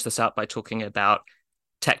kind of finish this out by talking about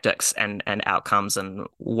tactics and outcomes and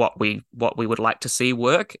what we would like to see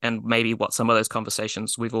work, and maybe what some of those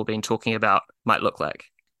conversations we've all been talking about might look like.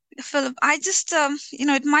 Philip, I just,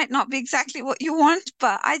 it might not be exactly what you want,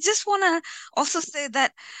 but I just want to also say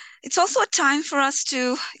that it's also a time for us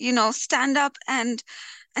to, stand up and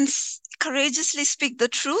courageously speak the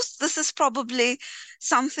truth. This is probably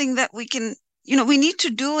something that we can, we need to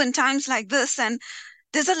do in times like this. And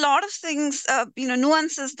there's a lot of things,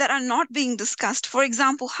 nuances that are not being discussed. For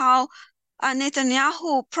example, how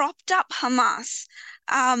Netanyahu propped up Hamas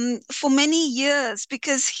for many years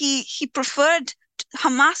because he preferred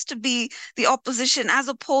Hamas to be the opposition as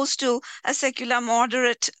opposed to a secular,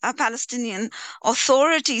 moderate Palestinian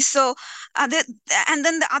authority. So, and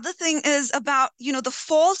then the other thing is about, the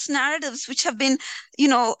false narratives which have been,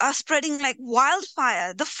 spreading like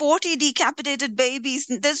wildfire. The 40 decapitated babies,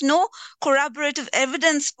 there's no corroborative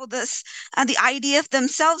evidence for this. The IDF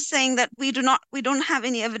themselves saying that we don't have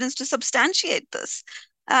any evidence to substantiate this.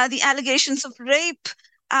 The allegations of rape,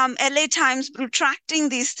 LA Times retracting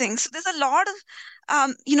these things. So there's a lot of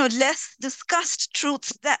less discussed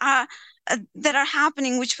truths that are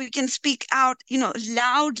happening, which we can speak out,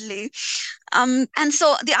 loudly. And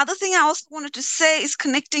so the other thing I also wanted to say is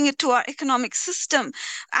connecting it to our economic system.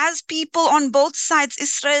 As people on both sides,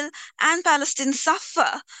 Israel and Palestine,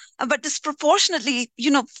 suffer, but disproportionately,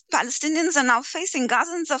 Palestinians are now facing,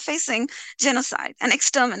 Gazans are facing genocide and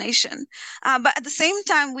extermination. But at the same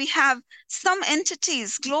time, we have some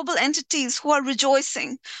entities, global entities, who are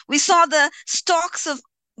rejoicing. We saw the stocks of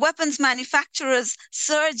weapons manufacturers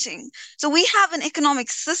surging. So we have an economic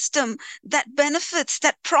system that benefits,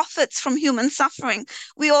 that profits from human suffering.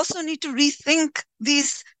 We also need to rethink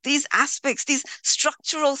these aspects, these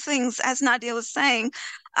structural things, as Nadia was saying,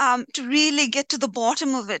 to really get to the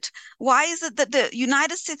bottom of it. Why is it that the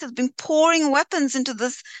United States has been pouring weapons into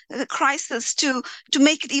this crisis to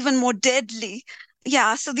make it even more deadly?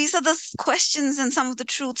 Yeah, so these are the questions and some of the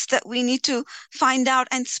truths that we need to find out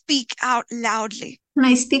and speak out loudly. Can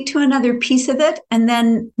I speak to another piece of it? And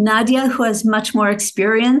then Nadia, who has much more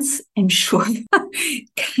experience, I'm sure,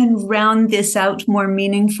 can round this out more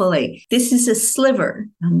meaningfully. This is a sliver.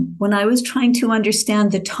 When I was trying to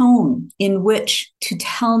understand the tone in which to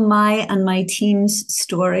tell my and my team's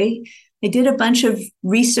story, I did a bunch of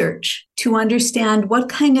research to understand what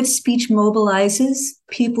kind of speech mobilizes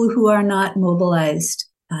people who are not mobilized.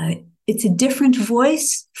 It's a different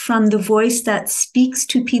voice from the voice that speaks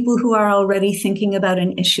to people who are already thinking about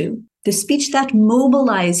an issue. The speech that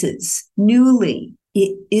mobilizes newly,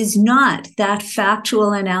 it is not that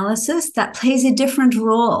factual analysis that plays a different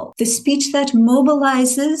role. The speech that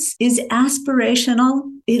mobilizes is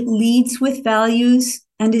aspirational, it leads with values,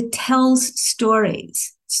 and it tells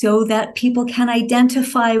stories so that people can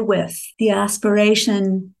identify with the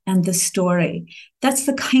aspiration and the story. That's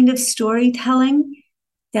the kind of storytelling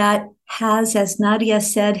that has, as Nadia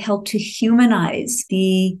said, helped to humanize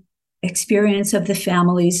the experience of the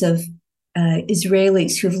families of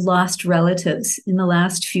Israelis who've lost relatives in the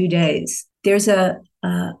last few days. There's a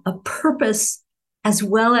purpose as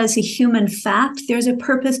well as a human fact. There's a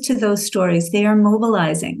purpose to those stories. They are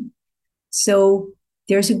mobilizing. So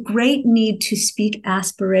there's a great need to speak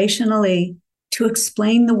aspirationally, to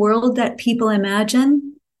explain the world that people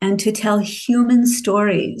imagine, and to tell human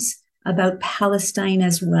stories about Palestine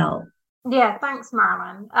as well. Yeah, thanks,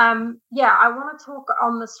 Marilyn. I want to talk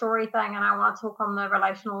on the story thing, and I want to talk on the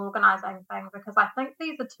relational organizing thing, because I think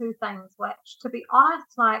these are two things which, to be honest,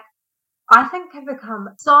 like, I think have become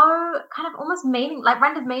so kind of almost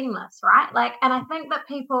rendered meaningless, right? Like, and I think that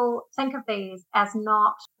people think of these as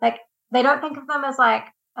not, like, they don't think of them as like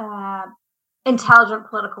intelligent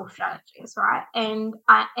political strategies, right? And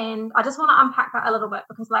I just want to unpack that a little bit,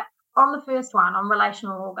 because like on the first one, on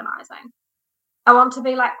relational organizing, I want to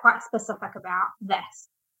be like quite specific about this.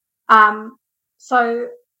 So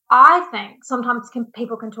I think sometimes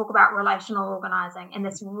people can talk about relational organizing in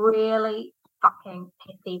this really fucking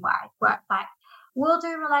pithy way, where it's like, we'll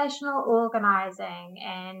do relational organizing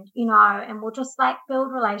and, and we'll just like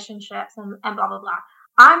build relationships and blah, blah, blah.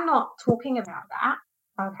 I'm not talking about that,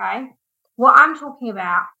 okay? What I'm talking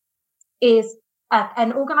about is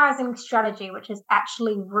an organizing strategy which is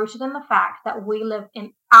actually rooted in the fact that we live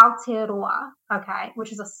in Aotearoa, okay,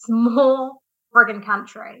 which is a small friggin'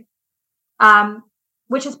 country,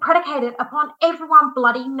 which is predicated upon everyone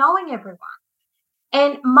bloody knowing everyone.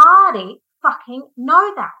 And Māori fucking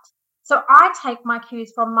know that. So I take my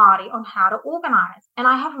cues from Māori on how to organize. And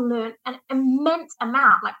I have learned an immense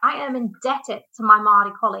amount. Like, I am indebted to my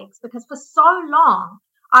Māori colleagues, because for so long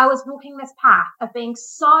I was walking this path of being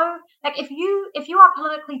so, like, if you are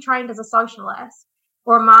politically trained as a socialist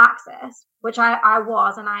or a Marxist, which I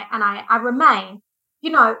was and I remain,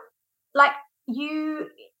 like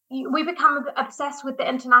we become obsessed with the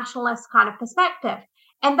internationalist kind of perspective.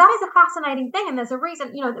 And that is a fascinating thing. And there's a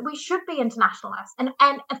reason, that we should be internationalists. And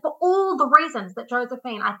for all the reasons that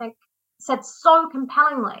Josephine, I think, said so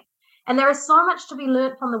compellingly. And there is so much to be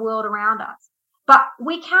learned from the world around us. But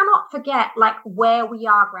we cannot forget, like, where we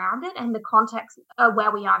are grounded and the context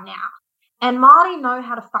where we are now. And Māori know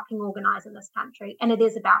how to fucking organize in this country. And it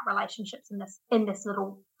is about relationships in this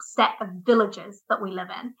little set of villages that we live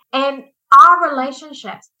in. And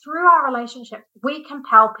through our relationships, we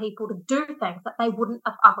compel people to do things that they wouldn't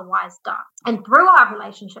have otherwise done. And through our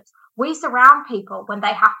relationships, we surround people when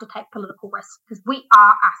they have to take political risks, because we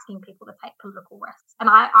are asking people to take political risks. And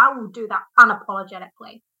I will do that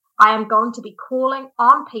unapologetically. I am going to be calling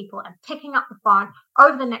on people and picking up the phone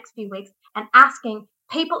over the next few weeks and asking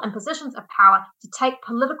people in positions of power to take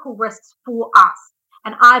political risks for us.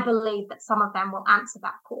 And I believe that some of them will answer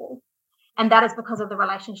that call. And that is because of the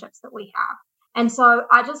relationships that we have. And so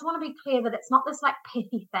I just want to be clear that it's not this like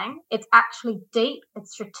pithy thing. It's actually deep,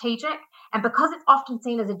 it's strategic. And because it's often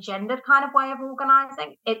seen as a gendered kind of way of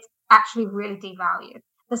organizing, it's actually really devalued.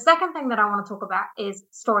 The second thing that I want to talk about is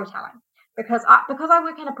storytelling. Because I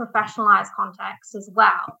work in a professionalized context as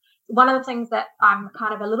well, one of the things that I'm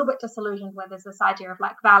kind of a little bit disillusioned with is this idea of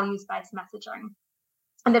like values-based messaging.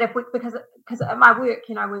 And that because at my work,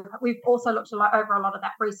 we've also looked over a lot of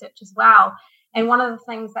that research as well. And one of the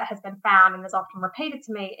things that has been found and is often repeated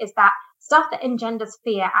to me is that stuff that engenders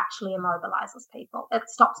fear actually immobilizes people. It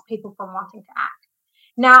stops people from wanting to act.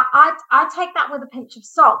 Now, I take that with a pinch of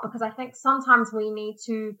salt, because I think sometimes we need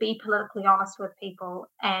to be politically honest with people,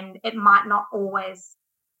 and it might not always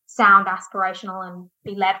sound aspirational and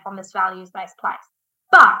be led from this values-based place.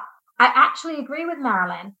 But I actually agree with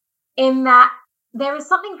Marilyn in that there is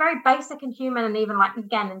something very basic and human, and even like,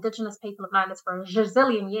 again, Indigenous people have known this for a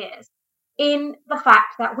gazillion years, in the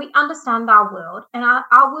fact that we understand our world, and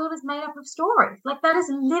our world is made up of stories. Like, that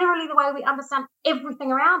is literally the way we understand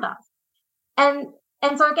everything around us.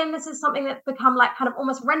 And so, again, this is something that's become like kind of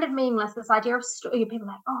almost rendered meaningless, this idea of story. People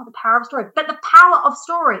are like, oh, the power of story. But the power of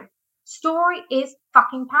story is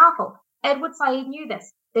fucking powerful. Edward Said knew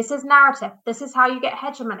this. This is narrative. This is how you get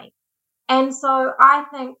hegemony. And so I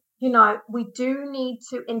think, we do need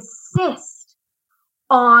to insist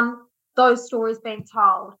on those stories being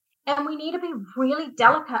told. And we need to be really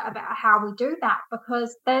delicate about how we do that,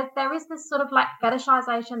 because there is this sort of like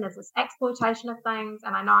fetishization, there's this exploitation of things.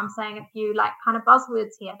 And I know I'm saying a few like kind of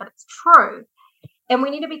buzzwords here, but it's true. And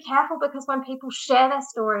we need to be careful, because when people share their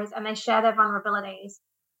stories and they share their vulnerabilities,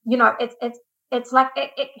 it's like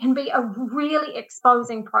it can be a really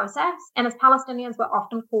exposing process. And as Palestinians, we're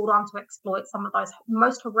often called on to exploit some of those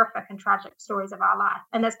most horrific and tragic stories of our life.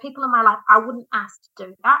 And there's people in my life I wouldn't ask to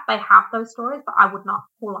do that. They have those stories, but I would not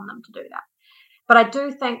call on them to do that. But I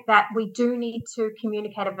do think that we do need to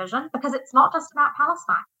communicate a vision, because it's not just about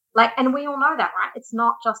Palestine. Like, and we all know that, right? It's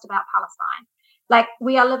not just about Palestine. Like,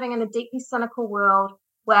 we are living in a deeply cynical world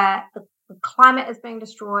where the climate is being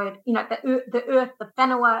destroyed. The earth, the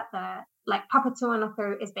whenua, the like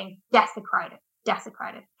Papatūānuku is being desecrated.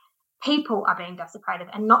 people are being desecrated,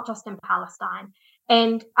 and not just in Palestine.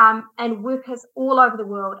 And workers all over the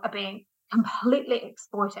world are being completely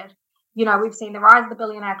exploited. You know, we've seen the rise of the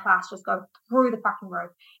billionaire class just go through the fucking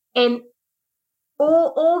roof. And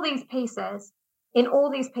all these pieces,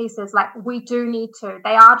 like, we do need to,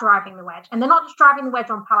 they are driving the wedge. And they're not just driving the wedge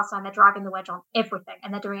on Palestine, they're driving the wedge on everything.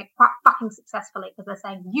 And they're doing it quite fucking successfully, because they're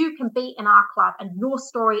saying, you can be in our club and your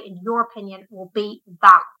story and your opinion will be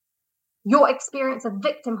valid. Your experience of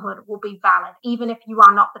victimhood will be valid, even if you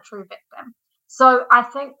are not the true victim. So I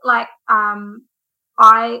think, like,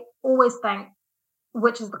 I always think,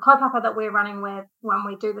 which is the kaupapa that we're running with when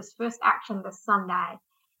we do this first action this Sunday,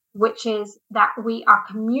 which is that we are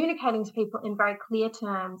communicating to people in very clear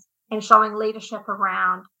terms and showing leadership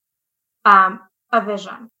around a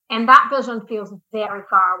vision. And that vision feels very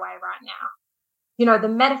far away right now. You know, the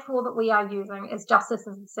metaphor that we are using is justice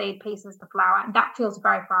as the seed, peace as the flower. And that feels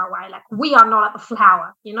very far away. Like, we are not at the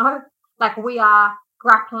flower, you know? Like, we are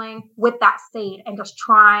grappling with that seed and just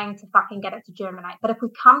trying to fucking get it to germinate. But if we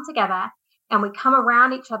come together and we come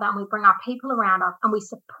around each other and we bring our people around us and we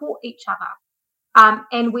support each other,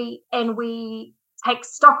 and we take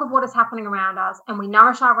stock of what is happening around us, and we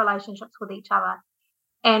nourish our relationships with each other,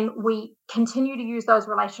 and we continue to use those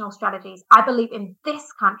relational strategies, I believe in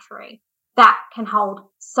this country that can hold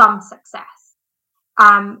some success.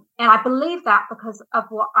 And I believe that because of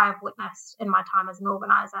what I've witnessed in my time as an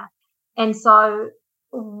organizer. And so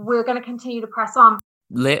we're going to continue to press on.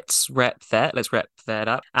 Let's wrap that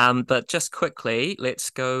up. But just quickly, let's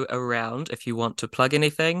go around. If you want to plug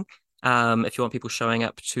anything, if you want people showing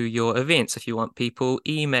up to your events, if you want people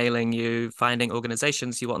emailing you, finding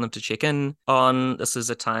organizations you want them to check in on, this is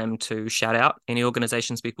a time to shout out any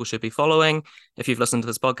organizations people should be following. If you've listened to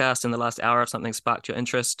this podcast in the last hour, if something sparked your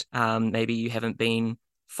interest, maybe you haven't been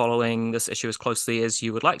following this issue as closely as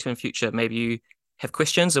you would like to in future, maybe you have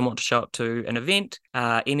questions and want to show up to an event,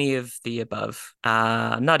 any of the above.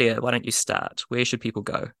 Nadia, why don't you start? Where should people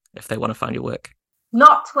go if they want to find your work?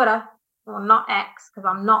 Not Twitter. Or not X, because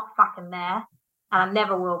I'm not fucking there, and I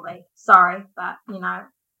never will be. Sorry, but you know,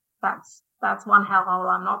 that's one hellhole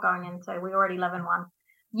I'm not going into. We already live in one.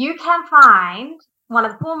 You can find one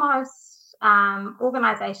of the foremost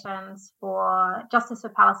organizations for justice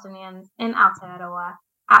for Palestinians in Aotearoa,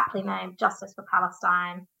 aptly named Justice for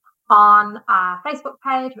Palestine, on our Facebook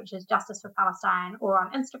page, which is Justice for Palestine, or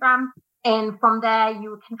on Instagram. And from there,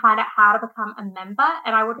 you can find out how to become a member.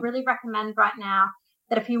 And I would really recommend right now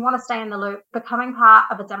that if you want to stay in the loop, becoming part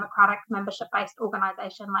of a democratic membership-based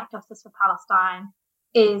organization like Justice for Palestine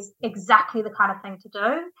is exactly the kind of thing to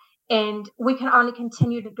do. And we can only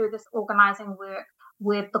continue to do this organizing work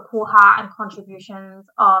with the koha and contributions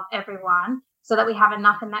of everyone, so that we have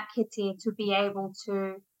enough in that kiti to be able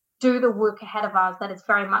to do the work ahead of us that is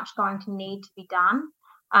very much going to need to be done.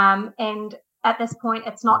 And at this point,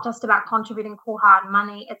 it's not just about contributing koha and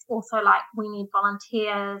money. It's also like, we need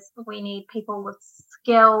volunteers, we need people with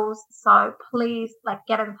skills. So please, like,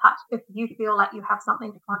 get in touch if you feel like you have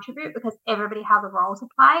something to contribute, because everybody has a role to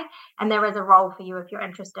play, and there is a role for you if you're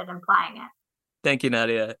interested in playing it. Thank you,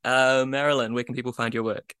 Nadia. Marilyn, where can people find your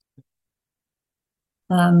work?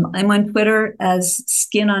 I'm on Twitter as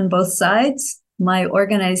Skin on Both Sides. My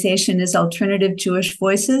organization is Alternative Jewish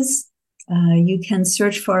Voices. You can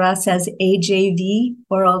search for us as AJV,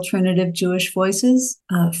 or Alternative Jewish Voices.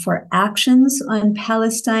 For actions on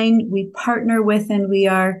Palestine, we partner with and we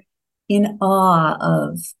are in awe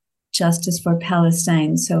of Justice for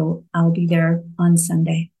Palestine. So I'll be there on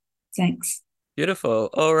Sunday. Thanks. Beautiful.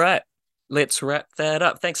 All right. Let's wrap that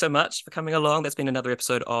up. Thanks so much for coming along. That's been another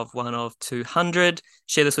episode of 1 of 200.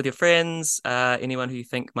 Share this with your friends, anyone who you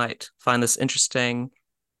think might find this interesting,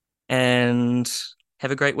 and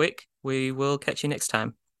have a great week. We will catch you next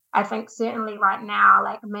time. I think certainly right now,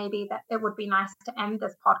 like, maybe that it would be nice to end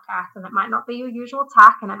this podcast, and it might not be your usual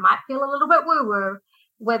tack, and it might feel a little bit woo-woo,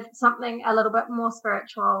 with something a little bit more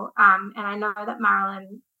spiritual. And I know that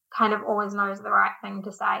Marilyn kind of always knows the right thing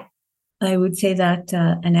to say. I would say that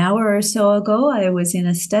an hour or so ago, I was in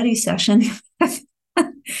a study session with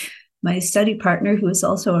my study partner, who is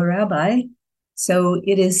also a rabbi. So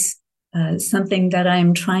it is something that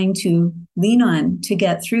I'm trying to lean on to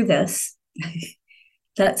get through this.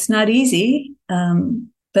 That's not easy,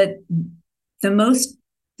 but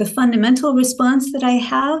the fundamental response that I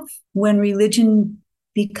have when religion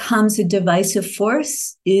becomes a divisive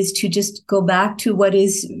force is to just go back to what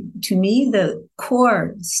is, to me, the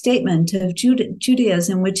core statement of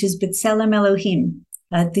Judaism, which is B'Tselem Elohim.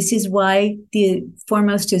 This is why the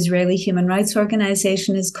foremost Israeli human rights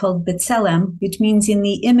organization is called B'Tselem, which means in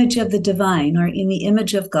the image of the divine, or in the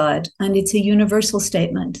image of God. And it's a universal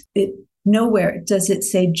statement. Nowhere does it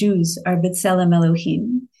say Jews are B'Tselem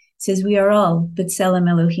Elohim. It says we are all B'Tselem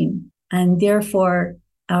Elohim. And therefore,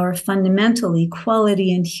 our fundamental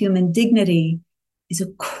equality and human dignity is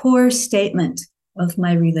a core statement of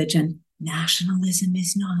my religion. Nationalism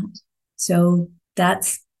is not. So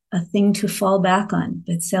that's a thing to fall back on.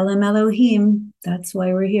 B'Tselem Elohim, that's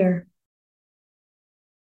why we're here.